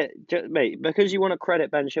don't get, mate, because you want to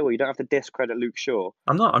credit Ben Chilwell, you don't have to discredit Luke Shaw.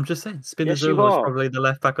 I'm not. I'm just saying Spinazzola was probably the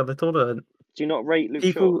left back of the tournament. Do you not rate Luke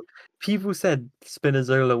Shaw? People said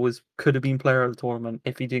Spinazzola could have been player of the tournament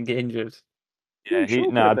if he didn't get injured.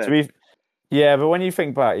 Yeah, but when you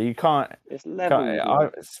think back, you can't. It's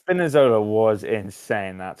levels. Spinazzola was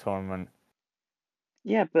insane that tournament.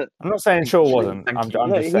 Yeah, but I'm not saying Shaw wasn't. I'm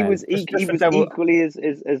just saying he was equally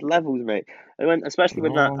as levels, mate. And especially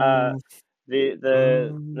when the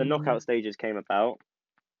knockout stages came about,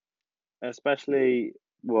 especially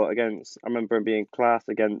against. I remember him being class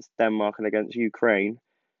against Denmark and against Ukraine,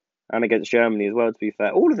 and against Germany as well. To be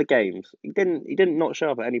fair, all of the games he didn't not show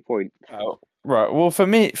up at any point. Oh, Right. Well, for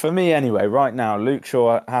me anyway. Right now, Luke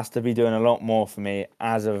Shaw has to be doing a lot more for me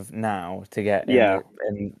as of now to get in Yeah, the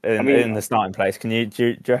in I in, mean, in the starting place. Do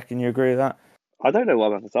you reckon you agree with that? I don't know why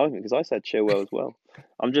I'm advertising because I said Chilwell as well.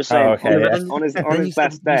 I'm just Oh, saying okay. But Yeah. on then his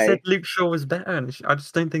best you said day, Luke Shaw was better, and I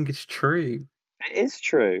just don't think it's true. it is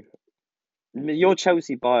true. Your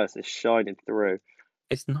Chelsea bias is shining through.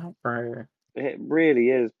 It's not, bro. It really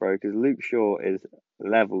is, bro. Because Luke Shaw is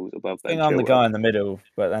levels above I Ben think I'm the Chilwell. guy in the middle,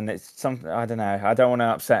 but then it's something I don't know. I don't want to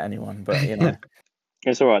upset anyone, but you know.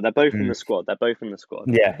 It's all right. They're both in Mm. the squad. They're both in the squad.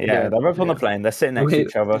 Yeah, Yeah, they're both on the yeah. plane. They're sitting next to Wait,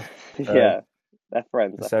 each other, so Yeah, they're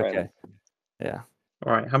friends. They're it's okay. friends. Yeah,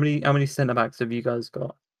 all right. How many centre backs have you guys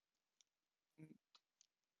got?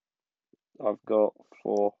 I've got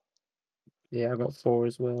 4. Yeah, I've got 4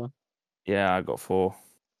 as well. yeah. I got 4.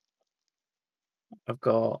 I've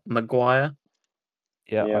got Maguire,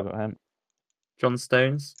 Yeah, I Yep, got him. John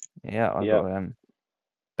Stones, Yeah, I yep, got him.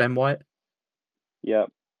 Ben White. yep.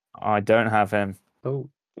 I don't have him, Oh,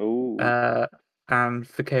 Ooh, and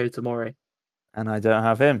Fikayo Tomori. and I don't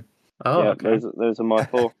have him. Oh, yep. okay. Those are my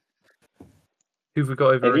 4. Who've we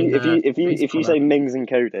got If over you in if you if you Peace if you Corner? say Mings and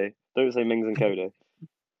Cody, don't say Mings and Cody.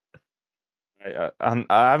 I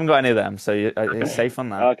haven't got any of them, so it's safe on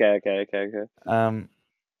that. Okay.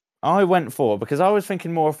 I went for because I was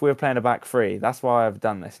thinking more if we were playing a back three. That's why I've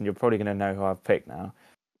done this, and you're probably going to know who I've picked now.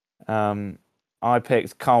 I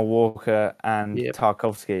picked Carl Walker and Yep.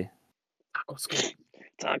 Tarkovsky.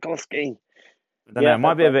 Tarkovsky. I don't know. Yeah, It fair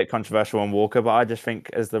might be a play. bit controversial on Walker, but I just think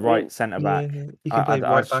as the I mean, right centre Yeah, back, you can I, play I,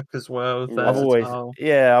 I right just, back as well. I've yeah, always, Versatile.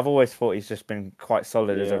 yeah, I've always thought he's just been quite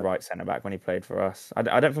solid as a yeah. right centre back when he played for us. I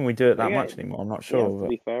don't think we do it that Yeah, much anymore. I'm not he has. sure, To but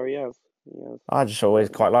be fair, he has. He has. I just always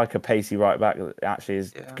quite like a pacey right back that actually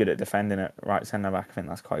is Yeah. good at defending at right centre back. I think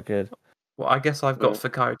that's quite good. Well, I guess I've got Yeah.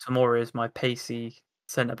 Fikayo Tomori as my pacey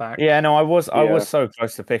centre back. Yeah, no, I Yeah. was so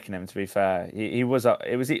close to picking him. To be fair, he was.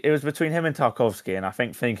 It was between him and Tarkovsky, and I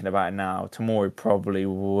think thinking about it now, Tomori probably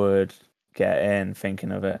would get in.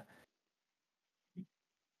 Thinking of it,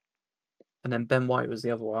 And then Ben White was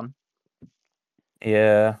the other one.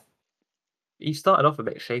 yeah, He started off a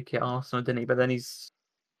bit shaky at Arsenal, didn't he? But then he's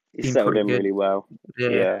He's been settled pretty in good. really well.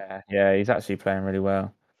 Yeah, yeah. He's actually playing really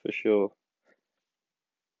well. For sure.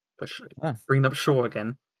 Yeah. bringing up Shaw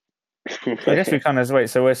again. So I guess we kind of wait.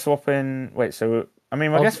 So we're swapping. Wait, so I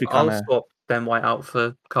mean, I guess we kind I'll of. swap Ben White out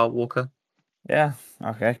for Carl Walker. Yeah.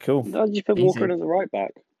 Okay. Cool. No, did you put Walker in Easy. as a right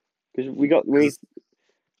back? Because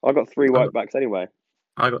I got 3 I right got, backs anyway.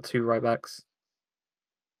 I got 2 right backs.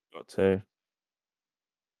 Got to.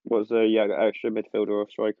 What's extra midfielder or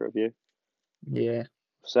striker of you? Yeah,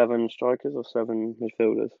 7 strikers or 7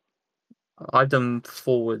 midfielders? I've done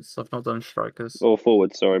forwards. I've not done strikers. Or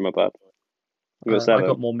forwards, sorry, my bad. You got I 7.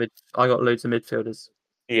 got more mid. I got loads of midfielders.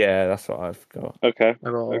 Yeah, that's what I've got. Okay. I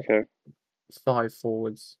got Okay. 5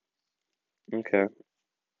 forwards. Okay.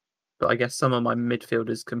 But I guess some of my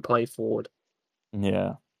midfielders can play forward.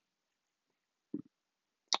 Yeah.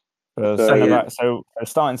 So So centre yeah, back. So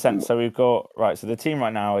starting centre. So we've got right. So the team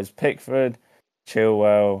right now is Pickford,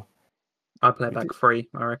 Chilwell. I play back 3,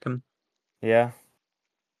 I reckon. Yeah.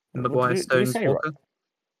 What Maguire, did we Stones, say? Right? Walker.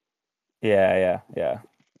 Yeah.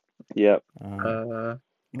 Yep. What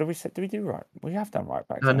did we say? Did we do right? We have done right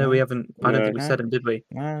backs, No, haven't we we? haven't. I don't No. think we said them, did we?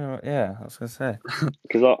 No. Yeah, I was gonna say.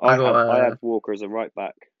 Because I got. I had Walker as a right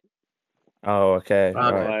back. Oh, okay. That's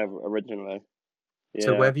what Right. Okay. I have originally.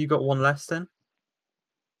 So where Yeah. have you got one less then?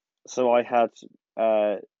 So I had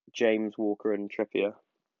James Walker and Trippier.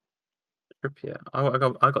 Trippier.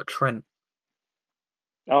 I got Trent.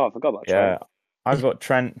 Oh, I forgot about Yeah. Trent. I've got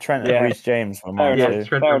Trent and Yeah. Reece James for Fair mine enough. too.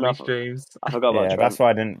 Trent Fair and enough. Reece James. I forgot about Yeah, Trent.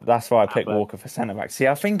 that's why I Fair picked play. Walker for centre back. See,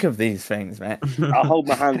 I think of these things, mate. I'll hold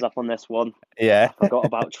my hands up on this one. Yeah. I forgot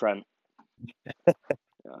about Trent.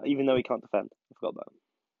 Even though he can't defend, I forgot about him.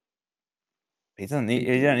 You don't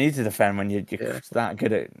need to defend when you're Yeah. that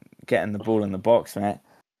good at getting the ball in the box, mate.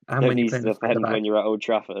 And Don't when you need play to the centre defend back. when you're at Old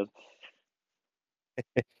Trafford.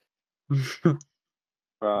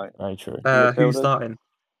 Right. Very true. Who's Midfielders? starting?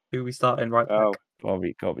 Who we starting right back? Oh,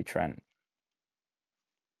 Gotta be Trent.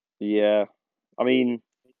 yeah. I mean,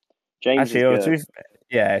 James is Actually, good.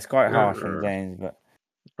 yeah, it's quite harsh on James, but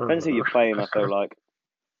Depends who you're playing, I feel like.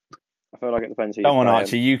 I feel like it depends who you're come on, playing.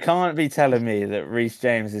 Archie, you can't be telling me that Reece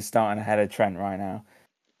James is starting ahead of Trent right now.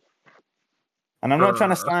 And I'm not trying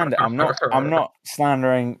to slander. I'm not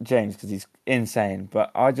slandering James because he's insane.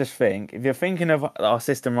 But I just think if you're thinking of our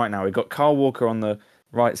system right now, we've got Carl Walker on the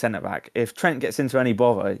right centre back. If Trent gets into any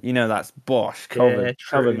bother, that's Bosch covered,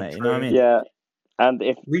 mate. You know what I mean? Yeah, and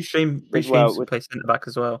if Reece James as well to play centre back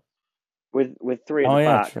as well. with 3 at Oh the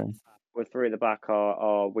yeah, back, true. with 3 at the back,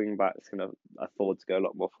 our wing back's gonna afford to go a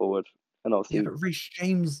lot more forward. And obviously, Yeah, but Reece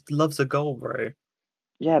James loves a goal, bro.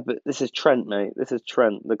 yeah, but this is Trent, mate. This is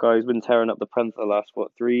Trent, the guy who's been tearing up the Prem for the last,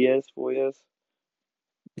 3 years, 4 years?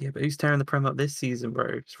 Yeah, but who's tearing the Prem up this season, bro?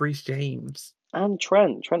 It's Reece James. And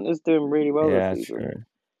Trent. Trent is doing really well this Yeah, season. true.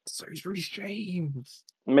 So is Reece James.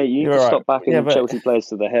 Mate, you need You're to right. stop backing Yeah, but Chelsea players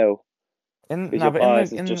to the hill. Because your but in bias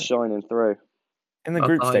the is just shining through. in the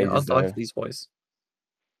group I'll stages die though. for these boys.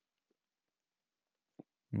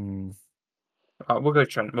 Mm. We'll go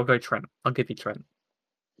Trent. We'll go Trent. I'll give you Trent.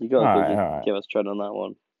 You got to All right. give us Trent on that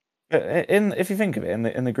one. But if you think of it,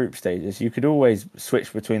 in the group stages, you could always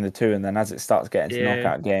switch between the two, and then as it starts getting to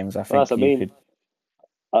knockout games, I think That's what I mean. could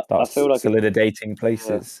I start feel like solidating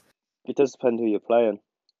places. it does depend who you're playing.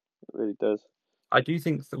 It really does. I do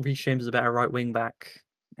think that Reece James is a better right wing back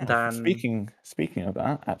than Speaking of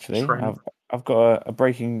that, actually, Trent. I've got a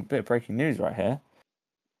breaking news right here.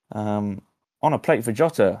 On a plate for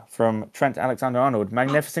Jota from Trent Alexander-Arnold.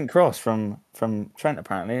 Magnificent cross from Trent,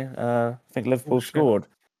 apparently. I think Liverpool scored.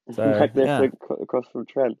 So, Magnificent cross from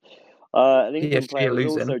Trent. An England PSG player has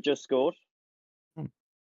losing. also just scored. Hmm.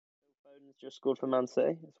 Just scored for Man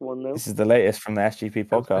City. It's 1-0. This is the latest from the SGP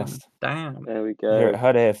podcast. Damn. There we go.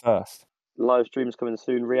 Heard it here first. Live stream's coming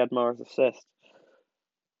soon. Riyad Mahrez assist.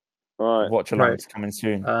 Right. Watch along's coming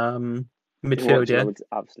soon. Midfield, yeah. It's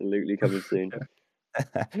absolutely coming soon.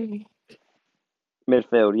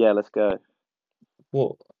 Midfield, yeah, let's go.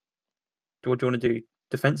 What do you want to do?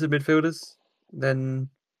 Defensive midfielders? Then,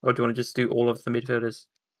 or do you want to just do all of the midfielders?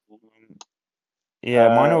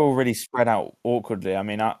 Yeah, mine are already spread out awkwardly. I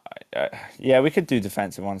mean, yeah, we could do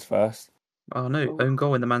defensive ones first. Oh no, own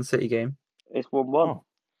goal in the Man City game. It's 1-1. Oh.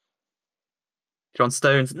 John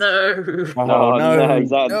Stones, no! Oh, no,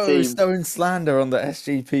 he's out of the team. Stone slander on the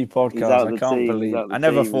SGP podcast. He's out of I the can't team. believe. He's out the I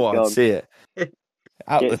never team. thought He's I'd see it.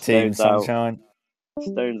 Out Get the team, Stones out. sunshine.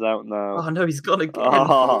 Stone's out now. Oh no, he's gone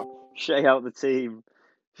again. Shay out the team.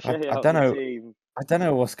 I don't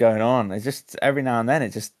know what's going on. It's just every now and then it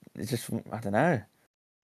just I don't know.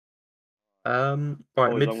 Right,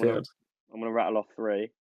 Boys, midfield. I'm gonna rattle off 3.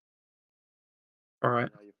 All right.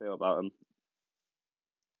 How you feel about them?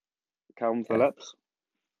 Calvin Phillips.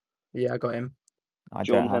 Yeah, I got him.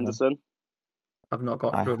 Jordan Henderson. I've not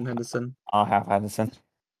got Jordan Henderson. I have Henderson.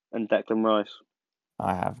 And Declan Rice.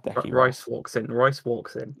 I have Declan Rice walks in. Rice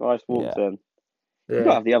walks in. in. Yeah. You got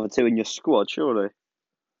to have the other 2 in your squad, surely.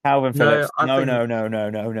 Calvin Phillips. No.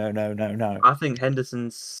 No. I think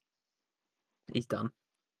Henderson's. He's done.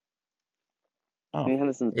 I think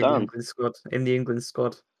Henderson's in done. In the England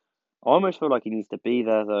squad. I almost feel like he needs to be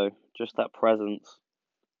there though. Just that presence.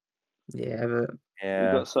 Yeah, but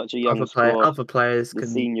we've got such a young squad. Other players the can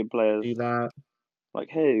senior players do that. Like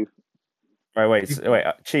who? Right, wait.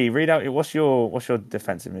 Chi, read out. What's your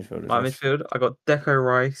defensive midfielders? My midfield, I got Deco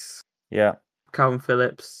Rice. Yeah. Calvin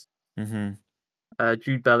Phillips. Mm-hmm.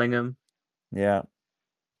 Jude Bellingham. Yeah.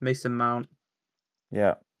 Mason Mount.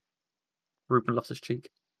 Yeah. Ruben Loftus-Cheek.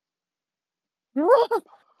 What?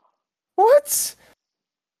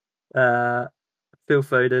 Phil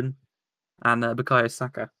Foden and Bukayo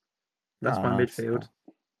Saka. That's my midfield.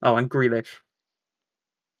 Oh, and Grealish.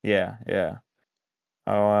 Yeah.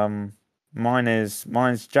 Oh, mine's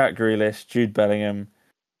Jack Grealish, Jude Bellingham,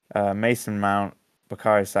 Mason Mount,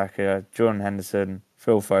 Bukayo Saka, Jordan Henderson,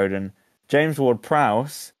 Phil Foden, James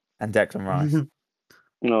Ward-Prowse, and Declan Rice.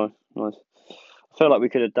 Nice. I feel like we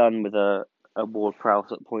could have done with a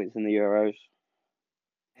Ward-Prowse at points in the Euros.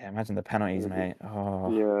 Yeah, imagine the penalties, mate.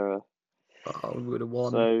 Oh. Yeah. Oh, we would have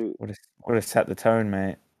won. So would have set the tone,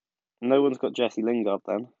 mate. No one's got Jesse Lingard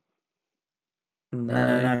then.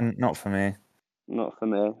 No, not for me. Not for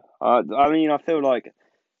me. I mean, I feel like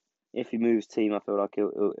if he moves team, I feel like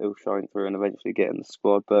he'll shine through and eventually get in the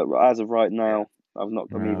squad. But as of right now, I've not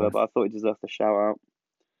got him either. But I thought he deserved a shout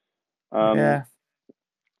out. Yeah.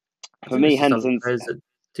 For me, Henderson's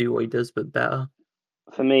do what he does, but better.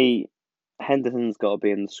 For me, Henderson's got to be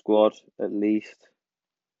in the squad at least.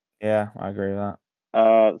 Yeah, I agree with that.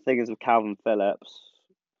 The thing is with Calvin Phillips,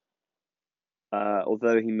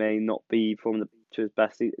 although he may not be to his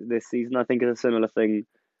best this season, I think it's a similar thing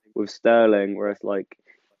with Sterling, where it's like,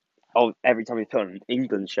 every time he's put on an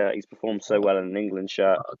England shirt, he's performed so well in an England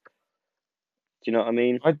shirt. Do you know what I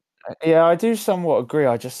mean? I do somewhat agree.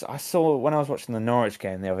 I saw when I was watching the Norwich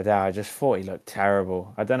game the other day, I just thought he looked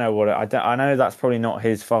terrible. I don't know I know that's probably not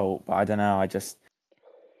his fault, but I don't know. I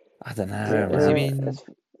don't know. What do you mean?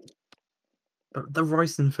 The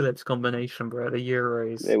Rice and Phillips combination, bro, the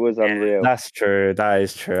Euros. It was unreal. That's true. That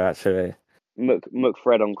is true, actually.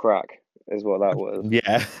 McFred on crack is what that was.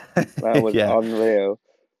 Yeah. That was unreal.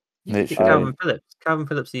 Calvin Phillips. Calvin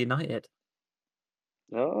Phillips United.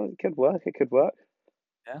 Oh, it could work.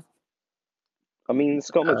 Yeah. I mean,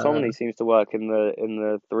 Scott McTominay seems to work in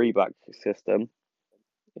the three back system.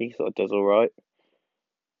 He sort of does all right.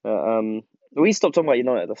 We stopped talking about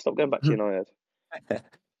United. Let's stop going back to United.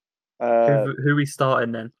 Who we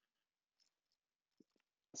starting then?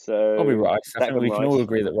 Probably So Rice. I think Declan we can all Rice.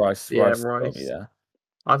 agree that Rice Yeah, got me Rice. there.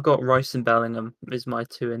 I've got Rice and Bellingham is my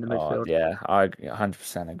two in the Oh midfield. yeah, I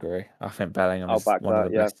 100% agree. I think Bellingham I'll is back one of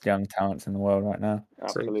that. the Yeah, best young talents in the world right now. So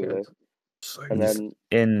absolutely. good. So And He's good.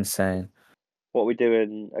 then insane. what we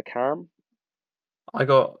doing? A Cam? I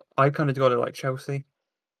kind of got it like Chelsea.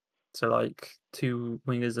 So like two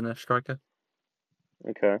wingers and a striker.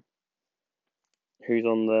 Okay. Who's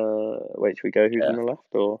on the? Wait, should we go? Who's Yeah. on the left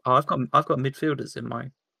or? Oh, I've got midfielders in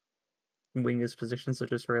my wingers positions. I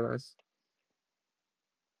just realised.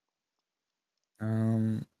 A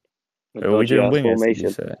Are we dodgy doing ass wingers? Did you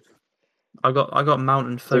formation. say? I got Mount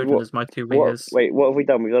and So Foden as my two What? wingers. Wait, what have we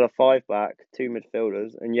done? We've got a five back, two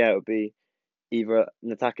midfielders, and yeah, it would be either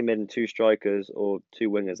an attacking mid and two strikers, or two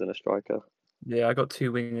wingers and a striker. Yeah, I got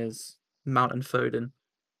two wingers, Mount and Foden.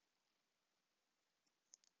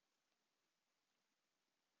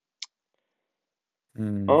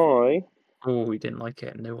 I Oh, we didn't like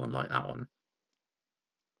it. No one liked that one.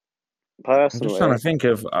 I'm just trying to personally, think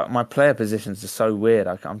of my player positions are so weird.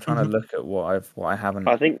 I'm trying to Mhm. look at what I haven't.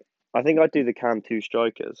 I think I'd do the Cam two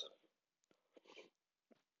strikers,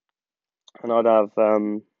 and I'd have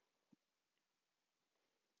Phil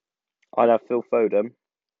Foden,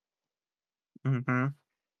 Mhm.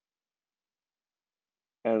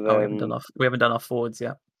 and Oh, then we haven't done our forwards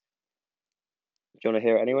yet. do you want to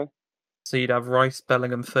hear it anyway? So you'd have Rice,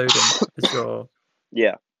 Bellingham, Foden as your.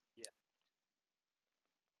 Yeah.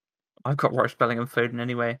 I've got Rice, Bellingham, Foden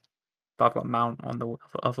anyway, but I've got Mount on the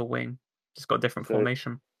other wing. Just got a different So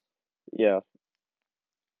formation. yeah,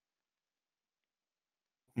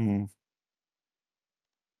 Hmm.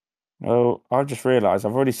 Well, I've just realised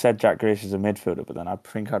I've already said Jack Grealish is a midfielder, but then I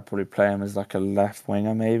think I'd probably play him as like a left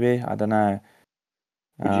winger, maybe. I don't know.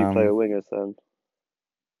 would you play a Um, wingers then?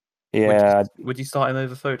 yeah, Would you start him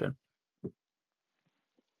over Foden?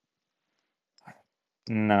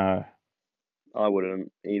 no, I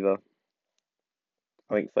wouldn't either.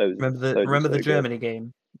 I think Foden's Remember the so good, Germany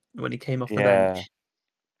game when he came off the yeah. bench?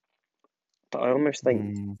 but I almost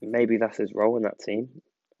think Mm. maybe that's his role in that team.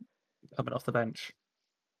 Coming off the bench.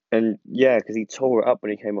 And yeah, because he tore it up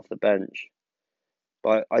when he came off the bench.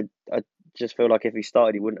 But I just feel like if he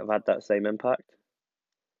started, he wouldn't have had that same impact.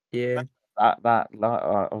 Yeah. That like,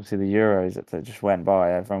 obviously the Euros that just went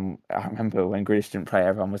by. I remember when Grealish didn't play,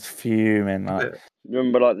 everyone was fuming. Like,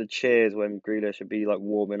 Remember, like the cheers when Grealish would be like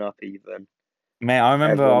warming up, even mate, I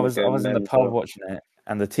remember everyone would I go was in the pub mental. watching it,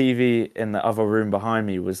 and the TV in the other room behind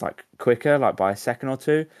me was like quicker, like by a second or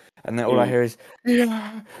two, and then all I Mm. hear is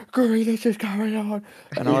yeah, Grealish is coming on,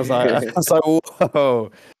 and I was like, I was like,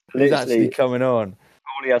 whoa, he's actually Literally, coming on.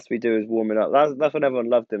 all he has to be doing is warming up. That's when everyone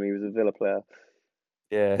loved him. He was a Villa player.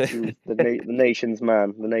 Yeah, He was the nation's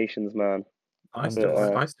man. The nation's man. I But still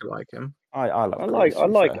like him. I love Grealish, to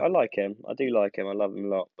be fair. I like him. I do like him. I love him a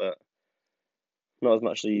lot, but not as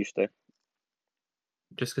much as I used to.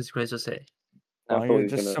 Just because he plays for City. I Now thought you're he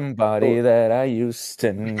was just gonna. somebody Thought that I used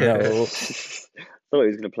to know. thought he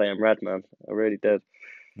was gonna play him red, man. I really did.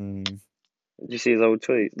 Mm. Did you see his old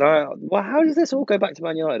tweet? No, well, how does this all go back to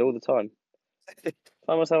Man United all the time? I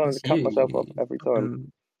find myself having to It's cut myself up you. every time.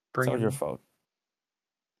 It's Bring all your him. fault.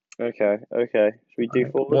 Okay. Should we do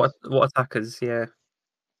Like, forwards? what attackers? Yeah,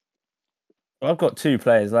 Well, I've got two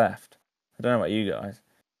players left. I don't know about you guys.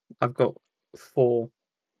 I've got four.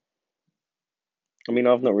 I mean,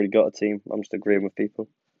 I've not really got a team. I'm just agreeing with people.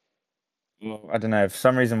 Well, I don't know. For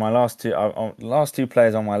some reason, my last two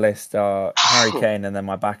players on my list are Harry Kane, and then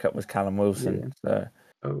my backup was Callum Yeah. Wilson. So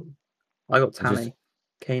Oh, I got I just Tammy,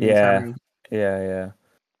 Kane and yeah, Tammy. yeah.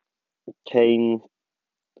 Kane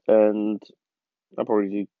and I'll probably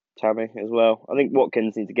do Tammy as well. I think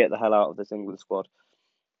Watkins needs to get the hell out of this England squad.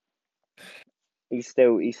 He's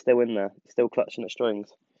still in there. He's still clutching at strings.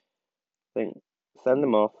 I think send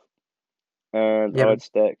him off, and Yeah, but I'd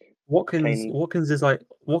stick Watkins. Kane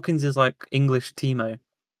Watkins is like English Timo.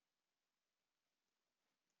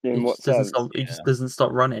 in what sense? He Yeah. just doesn't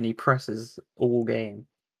stop running. He presses all game.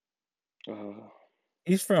 Oh,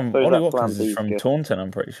 He's from suppose Ollie that Plan Watkins is B's from good. Taunton,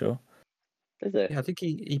 I'm pretty sure. Is it? Yeah, I think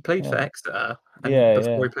he played for Yeah, Exeter and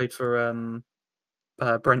before yeah, he played for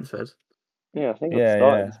Brentford. Yeah, I think I'd yeah,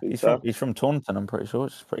 start him yeah. to be fair. He's from Taunton, I'm pretty sure,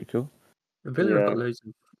 which is pretty cool. Villa have got Yeah, loads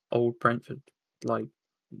of old Brentford like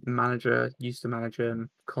manager used to manage him,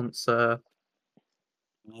 Concert,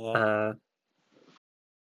 Yeah. uh,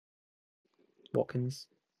 Watkins.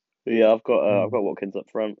 yeah. I've Mm. got Watkins up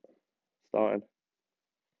front starting.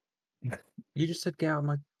 You just said get out of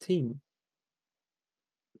my team.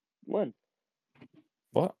 When?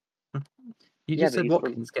 What? You Yeah, just but said he's from.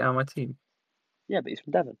 Watkins get out of my team. Yeah, but he's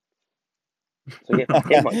from Devon. So get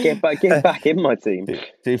back in my team. To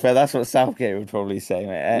be fair, that's what Southgate would probably say,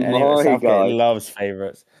 mate. My Southgate guy. loves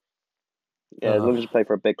favourites. Yeah, as long as you play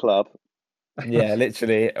for a big club. Yeah,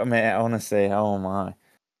 literally. I mean, honestly, oh my.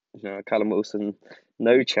 No, Callum Wilson,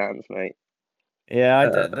 no chance, mate. Yeah,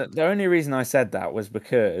 the only reason I said that was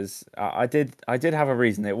because I did have a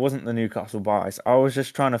reason. It wasn't the Newcastle bias. I was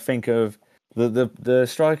just trying to think of the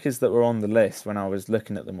strikers that were on the list when I was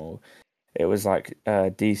looking at them all. It was like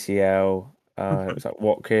DCL, it was like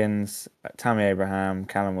Watkins, Tammy Abraham,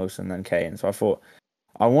 Callum Wilson, then Kane. So I thought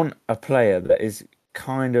I want a player that is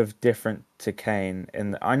kind of different to Kane.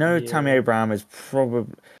 I know Tammy Yeah. Abraham is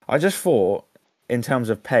probably. I just thought in terms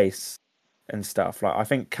of pace and stuff. Like I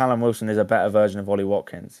think Callum Wilson is a better version of Ollie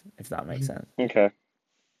Watkins, if that makes sense. Okay.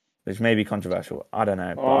 Which may be controversial. I don't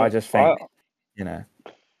know, but I I just think you know.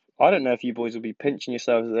 I don't know if you boys will be pinching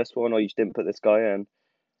yourselves at this one or you just didn't put this guy in.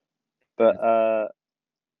 But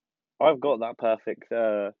I've got that perfect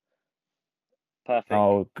Oh,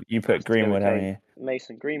 you put person to go with Greenwood, haven't Kane. you?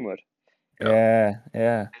 Mason Greenwood. Yeah,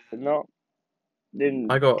 yeah. Not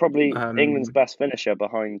I got probably England's best finisher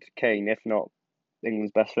behind Kane, if not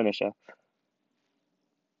England's best finisher.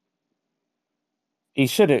 He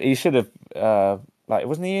should have. He should have. Like,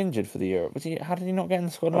 wasn't he injured for the Euro? Was he? How did he not get in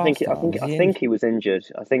the squad last time? Was I he think injured? he was injured.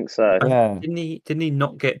 I think so. Yeah. Didn't he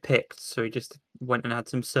not get picked? So he just went and had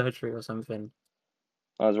some surgery or something.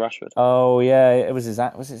 That was Rashford. Oh yeah, it was his.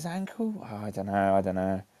 Was his ankle? Oh, I don't know. I don't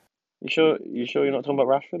know. You sure you're not talking about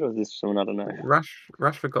Rashford, or is this someone I don't know?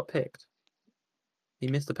 Rashford got picked. He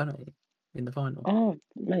missed a penalty in the final. Oh,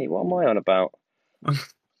 mate, what am I on about?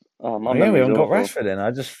 Oh, my Oh, yeah, we memory's haven't got awful. Rashford in. I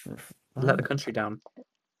just Let the country down.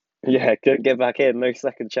 Yeah, couldn't get back in. No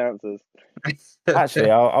second chances. Actually,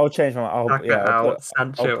 I'll change my. Saka out,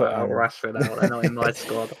 Sancho put out, Rashford out. They're not in my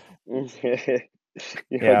squad.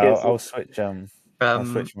 Yeah, I'll switch. I'll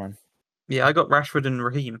switch mine. Yeah, I got Rashford and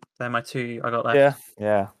Raheem. They're my two I got left. Yeah,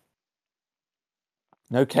 yeah.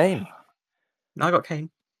 No Kane. No, I got Kane.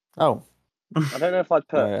 Oh, I don't know if I'd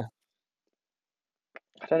put. yeah.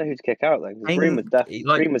 I don't know who to kick out then. Because Kane, Green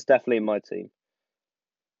was definitely in my team.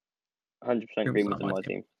 100% Green Green was was not in my my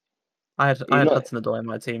team. team. I had not- Hudson-Odoi in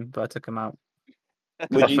my team, but I took him out.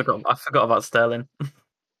 Would I you forgot about Sterling.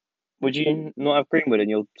 would you not have Greenwood in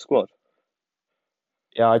your squad?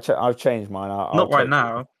 Yeah, I've changed mine. Not right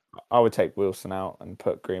now. I would take Wilson out and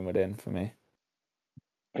put Greenwood in for me.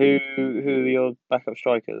 Who are your backup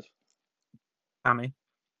strikers? Tammy.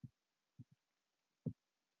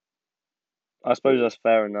 I suppose that's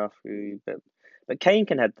fair enough. But Kane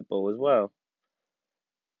can head the ball as well.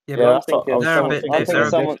 Yeah, Yeah, but that's what I was they're a trying to bit. think of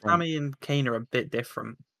something different. Tammy and Kane are a bit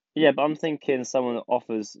different. Yeah, but I'm thinking someone that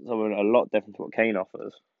offers someone a lot different to what Kane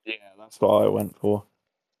offers. Yeah, that's what I went for.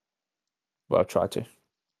 Well, I tried to.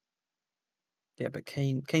 Yeah, but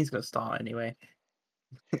Kane's gonna start anyway.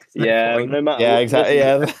 Yeah, no matter. Yeah, exactly.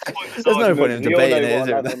 Yeah, there's no point in We all know debating it,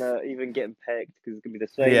 what is there? 11 even getting picked because it's gonna be the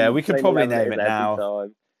same. Yeah, we could same probably 11 name as it every now.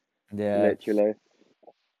 time. Yeah, Literally.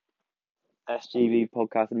 SGV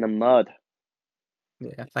podcast in the mud.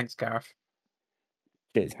 Yeah, thanks, Gareth.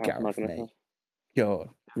 cheers, Gareth, mate. God,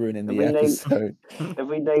 ruining the episode. Have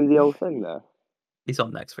we named the old thing there? He's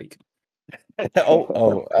on next week.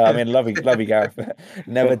 I mean, love you, Gareth.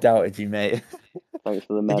 Never doubted you, mate. Thanks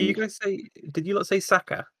for the Did mend. you guys say? Did you lot say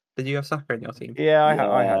Saka? Did you have Saka in your team? Yeah,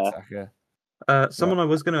 I had Saka. Someone I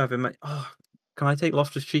was gonna have in my. Oh, can I take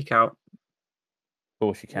Loftus-Cheek out? Of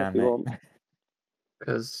course you can, mate.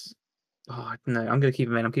 Because, no, I'm gonna keep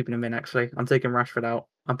him in. I'm keeping him in. Actually, I'm taking Rashford out.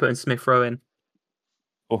 I'm putting Smith Rowe in.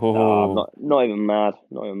 No, I'm not even mad.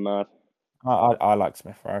 Not even mad. I like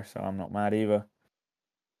Smith Rowe, so I'm not mad either.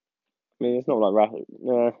 I mean, it's not like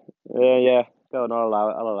Rashford. Yeah. Go on, I'll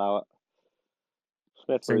allow it.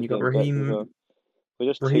 Smith So Rowe's you got getting picked as Raheem, well. We're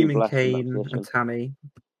just Raheem too and blessed in that Kane position. and Tammy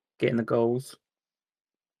getting the goals.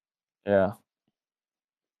 Yeah.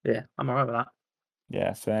 Yeah, I'm alright with that.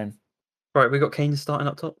 Yeah, same. Right, we got Kane starting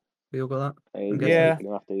up top. We all got that. Yeah,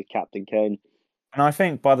 gonna have to be Captain Kane. And I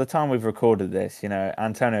think by the time we've recorded this,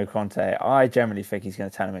 Antonio Conte, I generally think he's going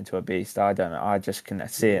to turn him into a beast. I don't know. I just can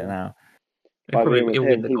see it now. He'll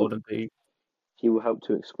win the Golden Boot. He will help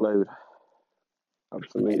to explode.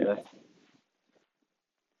 Absolutely. Yeah.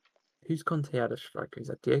 Who's Conte had as striker? Is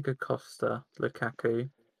that Diego Costa, Lukaku?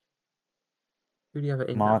 Who do you have it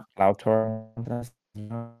in now? Lautaro.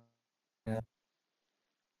 Yeah.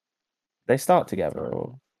 They start together,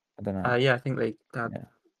 or I don't know. Yeah, I think they had.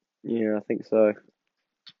 Yeah, I think so.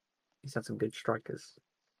 He's had some good strikers.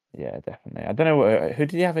 Yeah, definitely. I don't know who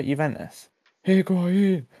did he have at Juventus.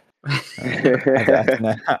 Higuain. I don't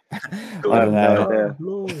know. I have don't no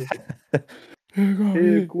know. idea.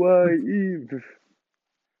 Higuain. Higuain.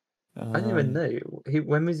 I didn't even know.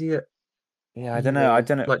 When was he at Yeah, I don't know. I Juve?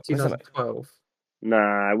 don't know. Like Was it like 2012.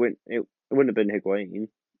 Nah, it wouldn't have been Higuain.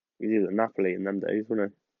 He was at Napoli in them days,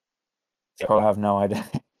 wouldn't I have no idea.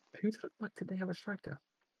 Who the fuck did they have a striker?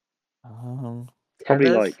 Probably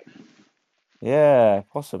Tevez? like Yeah,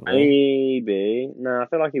 possibly. maybe. No, I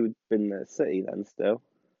feel like he would have been at City then still.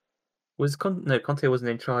 Was Conte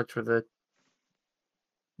wasn't in charge for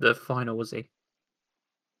the final, was he?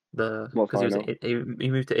 What Because final? he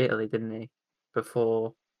moved to Italy, didn't he?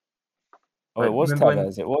 Before. Oh, it was Remember when?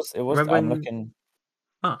 Tevez. It was. Remember I'm when? looking.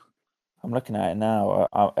 Ah, I'm looking at it now.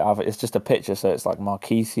 It's just a picture, so it's like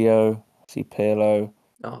Marquisio, I see Pirlo,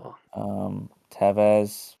 oh,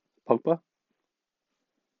 Tevez. Pogba?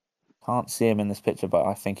 Can't see him in this picture, but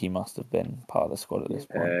I think he must have been part of the squad at this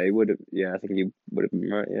point. He would have. Yeah, I think he would have been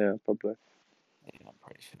right. Yeah, probably. Yeah, I'm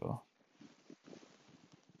pretty sure.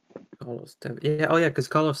 Carlos Tevez. Yeah, oh yeah, because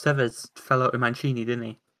Carlos Tevez fell out with Mancini, didn't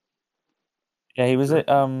he? Yeah, he was at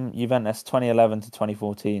Juventus 2011 to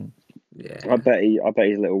 2014. Yeah. I bet he's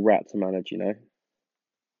a little rat to manage. You know.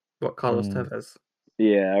 What, Carlos Tevez?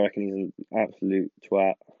 Yeah, I reckon he's an absolute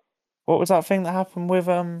twat. What was that thing that happened with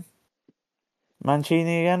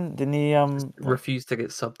Mancini again? Didn't he Refused to get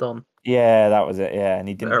subbed on. Yeah, that was it. Yeah, and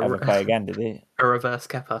he didn't ever play again, did he? A reverse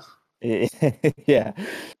Kepa. Yeah.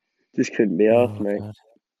 Just couldn't be asked, mate. God.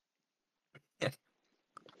 Yeah.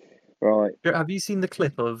 Right. Have you seen the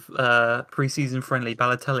clip of pre-season friendly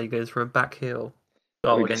Balotelli goes for a back heel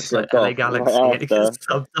goal against like LA Galaxy and he gets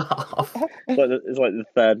subbed off? It's like the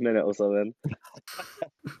 3rd minute or something.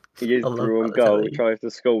 He goes through on goal, tries to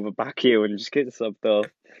score the back heel and just gets subbed off.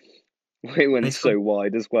 It went so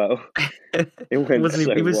wide as well. It went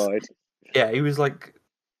so wide. Yeah, he was like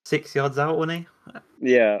 6 yards out, wasn't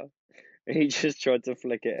he? Yeah. He just tried to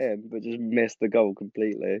flick it in, but just missed the goal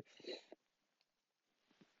completely.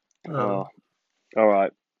 Oh. All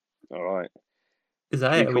right. Is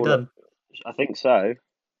that it? Are we done? I think so.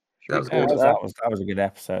 That was good. That was a good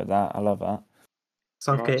episode. I love that.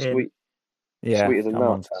 Southgate in. Sweet. Yeah, Sweet as a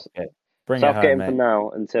nut. Southgate. Bring Southgate it home, in for mate.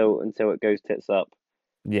 now until it goes tits up.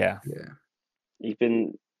 Yeah. He's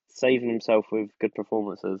been saving himself with good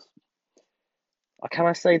performances. Can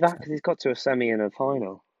I say that? Because he's got to a semi and a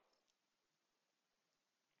final.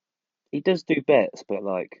 He does do bits, but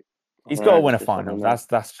like he's got to win a final. That's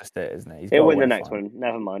just it, isn't it? He'll win the next one.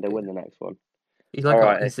 Never mind. He'll win the next one. He's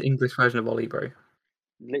like he's the English version of Ollie, bro.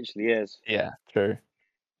 Literally is. Yeah, true.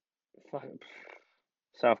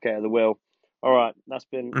 Southgate at the wheel. All right, that's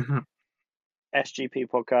been SGP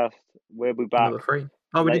podcast. We'll be back. Number 3.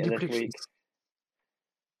 Oh, we did do predictions.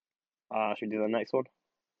 Week. Should we do the next one?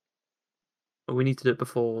 We need to do it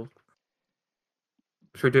before.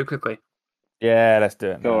 Should we do it quickly? Yeah, let's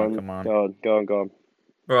do it. Go on. Come on. Go on.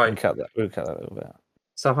 Right. We'll cut that a little bit.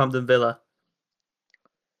 Southampton Villa.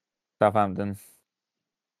 Southampton.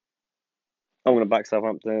 I'm going to back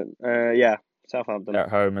Southampton. Yeah, Southampton. They're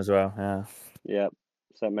at home as well, yeah. Yeah,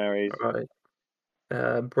 St Mary's. All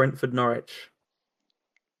right. Brentford Norwich.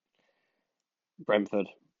 Brentford.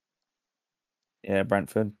 Yeah,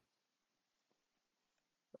 Brentford.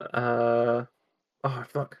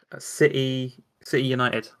 City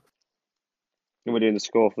United. And we're doing the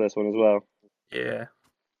score for this one as well. Yeah.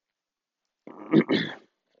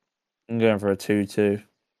 I'm going for a 2-2.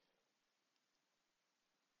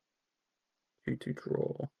 2-2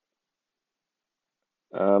 draw.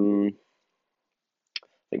 I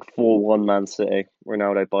think 4-1 Man City.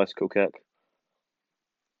 Ronaldo bicycle kick.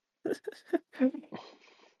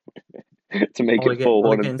 To make it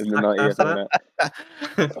 4-1 in the 90th minute.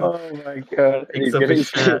 Oh my god.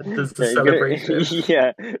 Does the celebration.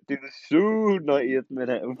 Yeah, do the 90th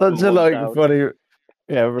minute. Such a funny.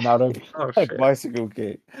 Yeah, Ronaldo bicycle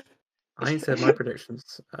kick. I ain't said my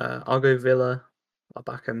predictions. I'll go Villa. I'll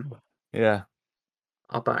back him. Yeah.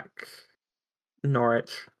 I'll back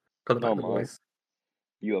Norwich. Got to back the boys.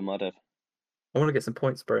 You are mudded. I want to get some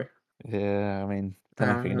points, bro. Yeah, I mean, I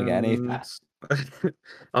don't know if you're going to get any.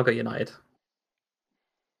 I'll go United. So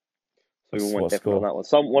we went different on that one.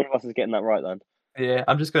 One of us is getting that right then. Yeah,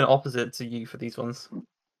 I'm just going opposite to you for these ones.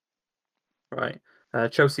 Right.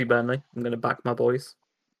 Chelsea Burnley. I'm going to back my boys.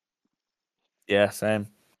 Yeah, same.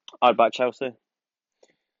 I'd back Chelsea.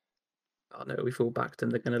 Oh no, we've all backed them.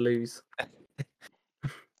 They're going to lose.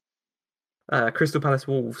 Crystal Palace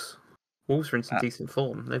Wolves. Wolves are in some decent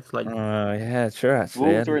form. They've yeah, true.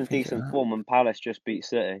 Actually, Wolves are in decent form, and Palace just beat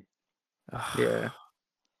City. Yeah.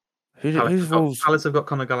 Who's Wolves? Palace have got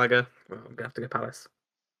Conor Gallagher. Well, I'm gonna have to go Palace.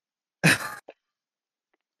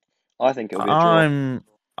 I think it'll be a draw. I'm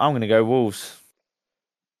going to go Wolves.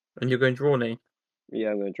 And you're going draw, Nate? Yeah,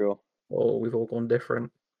 I'm going to draw. Oh, we've all gone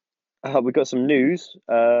different. We've got some news.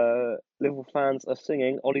 Liverpool fans are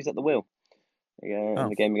singing "Ollie's at the wheel" in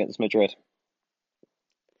the game against Madrid.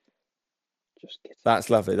 Just kidding. That's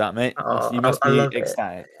lovely, that mate. Oh, You must I be love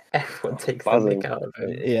ecstatic. it. Everyone takes the Buzzing. mick out of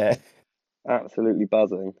him. Yeah. Absolutely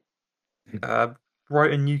buzzing.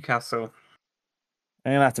 Brighton Newcastle.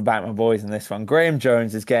 I'm gonna have to back my boys in this one. Graham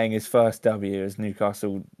Jones is getting his first W as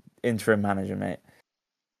Newcastle interim manager, mate.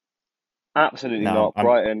 Absolutely No, not.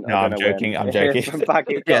 Brighton are going to win. joking. I'm joking. Back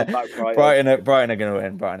Yeah, Brighton. Brighton are going to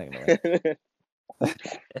win. Brighton are going to win.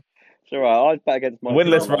 It's all right. I'd bet against my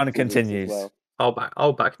Winless team run afterwards continues. as well.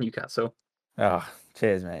 I'll back Newcastle. Oh,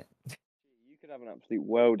 cheers, mate. You could have an absolute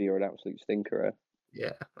worldie or an absolute stinker.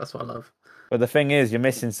 Yeah, that's what I love. But the thing is, you're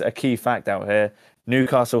missing a key fact out here.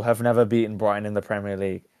 Newcastle have never beaten Brighton in the Premier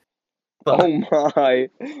League. But, oh my!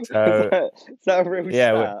 So, is that a real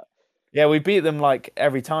stat? We beat them like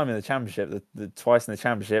every time in the Championship. The twice in the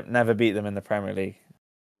Championship, never beat them in the Premier League.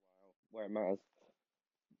 Where it matters.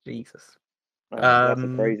 Jesus. That's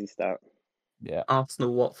a crazy stat. Yeah.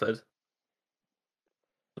 Arsenal Watford.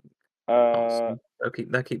 Arsenal.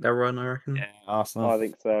 They'll keep their run, I reckon. Yeah, Arsenal. I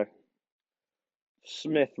think so.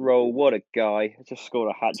 Smith Rowe, what a guy! Just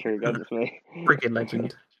scored a hat trick against me. Friggin'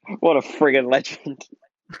 legend. What a friggin' legend.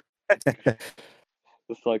 The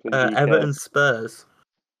cycling Everton Spurs.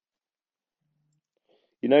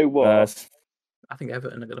 You know what? I think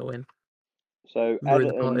Everton are going to win. So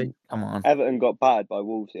Everton, come on. Everton got battered by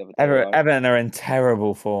Wolves the other day. Everton are in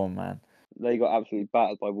terrible form, man. They got absolutely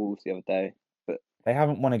battered by Wolves the other day, but they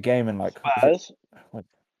haven't won a game in like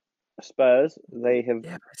Spurs. They have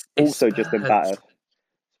also just been battered.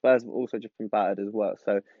 Spurs have also just been battered as well.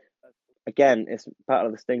 So again, it's battle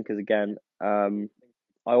of the stinkers again. I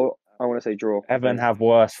want to say draw. Everton have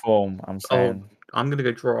worse form. I'm saying. Oh, I'm gonna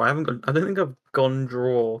go draw. I don't think I've gone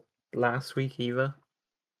draw last week either.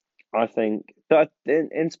 I think that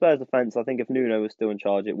in Spurs' defence, I think if Nuno was still in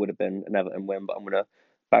charge, it would have been an Everton win. But I'm gonna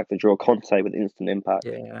back the draw. Conte with instant impact.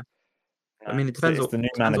 Yeah. I mean, it depends what the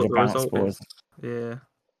result is. Yeah,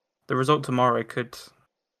 the result tomorrow could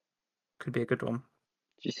be a good one.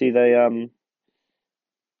 Did you see they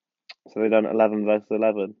So they done 11 versus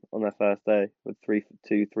 11 on their first day with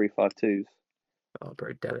 3-2-3-5-2s. Oh,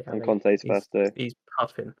 bro, Dele on Conte's first day. He's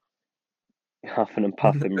puffing. Huffing and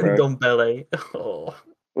puffing, bro. Dombele. Oh.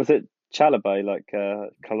 Was it Chalobah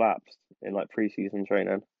collapsed in pre-season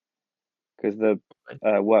training because the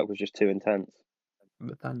work was just too intense?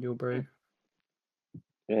 Nathaniel, bro.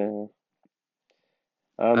 Yeah.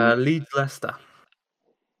 Leeds Leicester.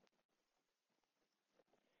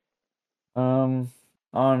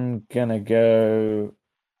 I'm gonna go.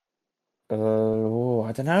 I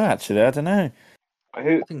don't know. Actually, I don't know.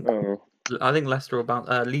 I think Leicester are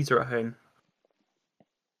about. Leeds are at home.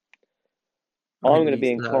 I'm going to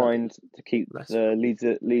be inclined to keep the Leeds.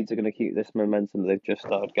 Leeds are going to keep this momentum they've just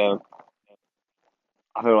started going.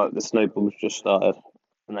 I feel like the snowball's just started,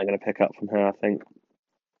 and they're going to pick up from here. I think.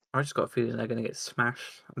 I just got a feeling they're going to get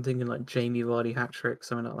smashed. I'm thinking like Jamie Vardy hat trick,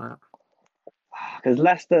 something like that. Because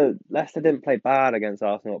Leicester didn't play bad against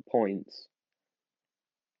Arsenal at points.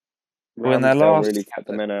 When their last really kept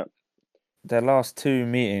them in it. Their last two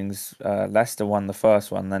meetings, Leicester won the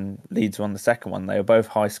first one, then Leeds won the second one. They were both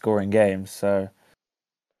high-scoring games, so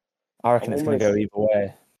I reckon it's going to go either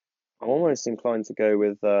way. I'm almost inclined to go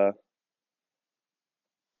with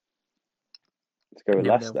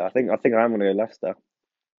Leicester. I think I am going to go Leicester.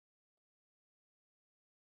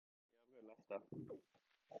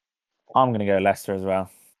 I'm going to go Leicester as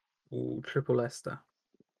well. Ooh, triple Leicester.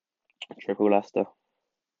 Triple Leicester.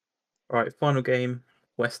 All right, final game: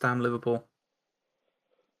 West Ham Liverpool.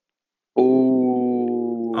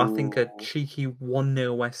 Ooh. I think a cheeky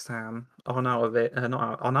 1-0 West Ham on out of it.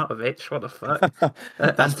 Not out of it. What the fuck?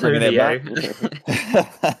 Antonio.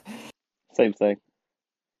 Same thing.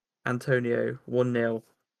 Antonio 1-0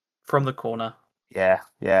 from the corner. Yeah.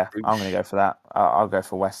 I'm going to go for that. I'll go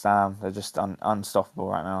for West Ham. They're just unstoppable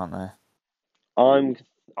right now, aren't they?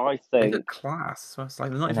 I think they're class. So it's like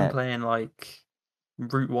they're not even playing like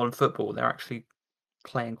Route 1 football. They're actually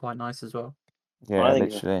playing quite nice as well. Yeah,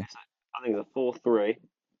 literally. I think it's a 4-3.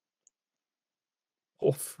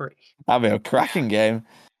 4-3. That'd be a cracking game.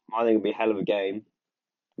 I think it'll be a hell of a game.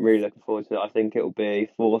 Really looking forward to it. I think it'll be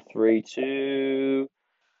 4-3-2.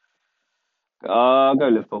 Go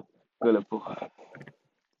Liverpool.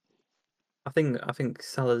 I think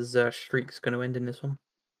Salah's streak's going to end in this one.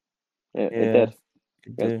 Yeah, it did.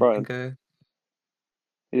 Against Brighton.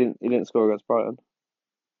 He didn't score against Brighton.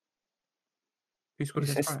 Who scored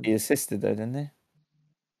against Brighton? He assisted though, didn't he?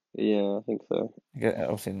 Yeah, I think so.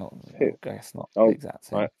 Obviously not. Who? I guess not the Oh, exact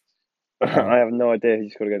same. right. Carry I on. have no idea who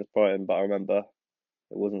scored against Brighton, but I remember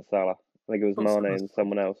it wasn't Salah. I think it was What's Mane that? and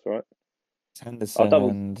someone else, right? I'll Henderson double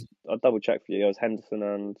and I'll double check for you. It was Henderson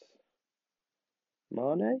and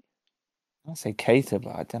Mane. I say Keita,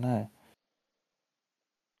 but I don't know.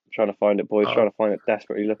 I'm trying to find it, boys. Trying to find it.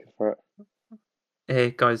 Desperately looking for it.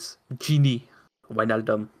 Hey guys, Genie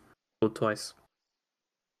Wijnaldum scored twice.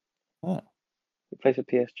 Oh. He plays for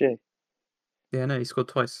PSG. Yeah, no, he scored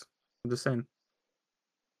twice. I'm just saying.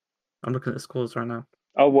 I'm looking at the scores right now.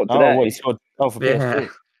 Oh, what Oh, what today? he scored? Oh, for Yeah, PSG.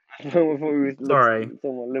 I thought we was sorry.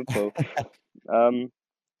 someone Liverpool. Um,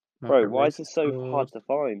 bro, Market why is race it so scored. hard to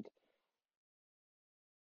find?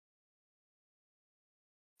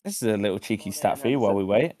 This is a little cheeky Mane stat and for you while Henderson.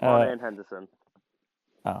 we wait. Mane and Henderson.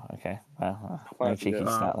 Oh, okay. Well, I no fancied it. cheeky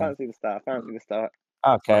Wow. stat I then. fancy the start. I fancy the start.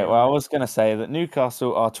 Okay, well, I Finally. was going to say that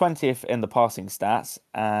Newcastle are 20th in the passing stats,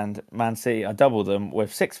 and Man City are double them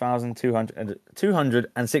with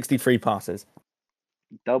 6,263 passes.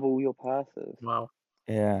 Double your passes. Wow.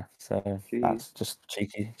 Yeah, so Jeez. that's just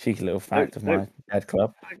cheeky little Don't fact of don't my dead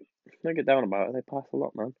club. don't get down about it. They pass a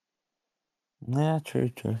lot, man. Yeah, true.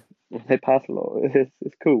 They pass a lot.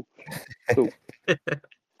 It's cool. Cool. I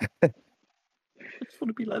just want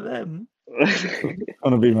to be like them. I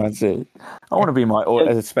want to be Man City. I want to be my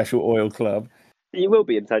as a special oil club. You will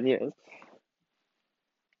be in 10 years.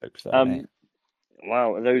 Hope so, mate.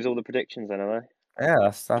 Wow, are those all the predictions then, are they? Yeah,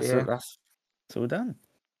 that's Yeah. that's all done.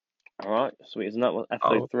 All right, sweet as that.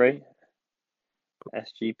 Episode Oh. 3,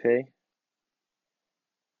 SGP.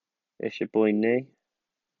 It's your boy Nee.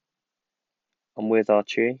 I'm with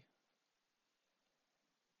Archie.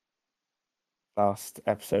 Last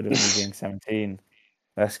episode of me being 17.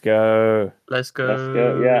 Let's go. Let's go. Let's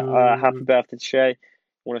go. Yeah, happy birthday to Shay.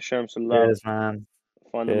 Want to show him some love. Cheers, man.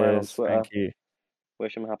 Find the man on Cheers. Twitter. Thank you.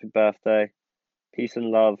 Wish him a happy birthday. Peace and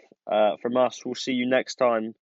love from us. We'll see you next time.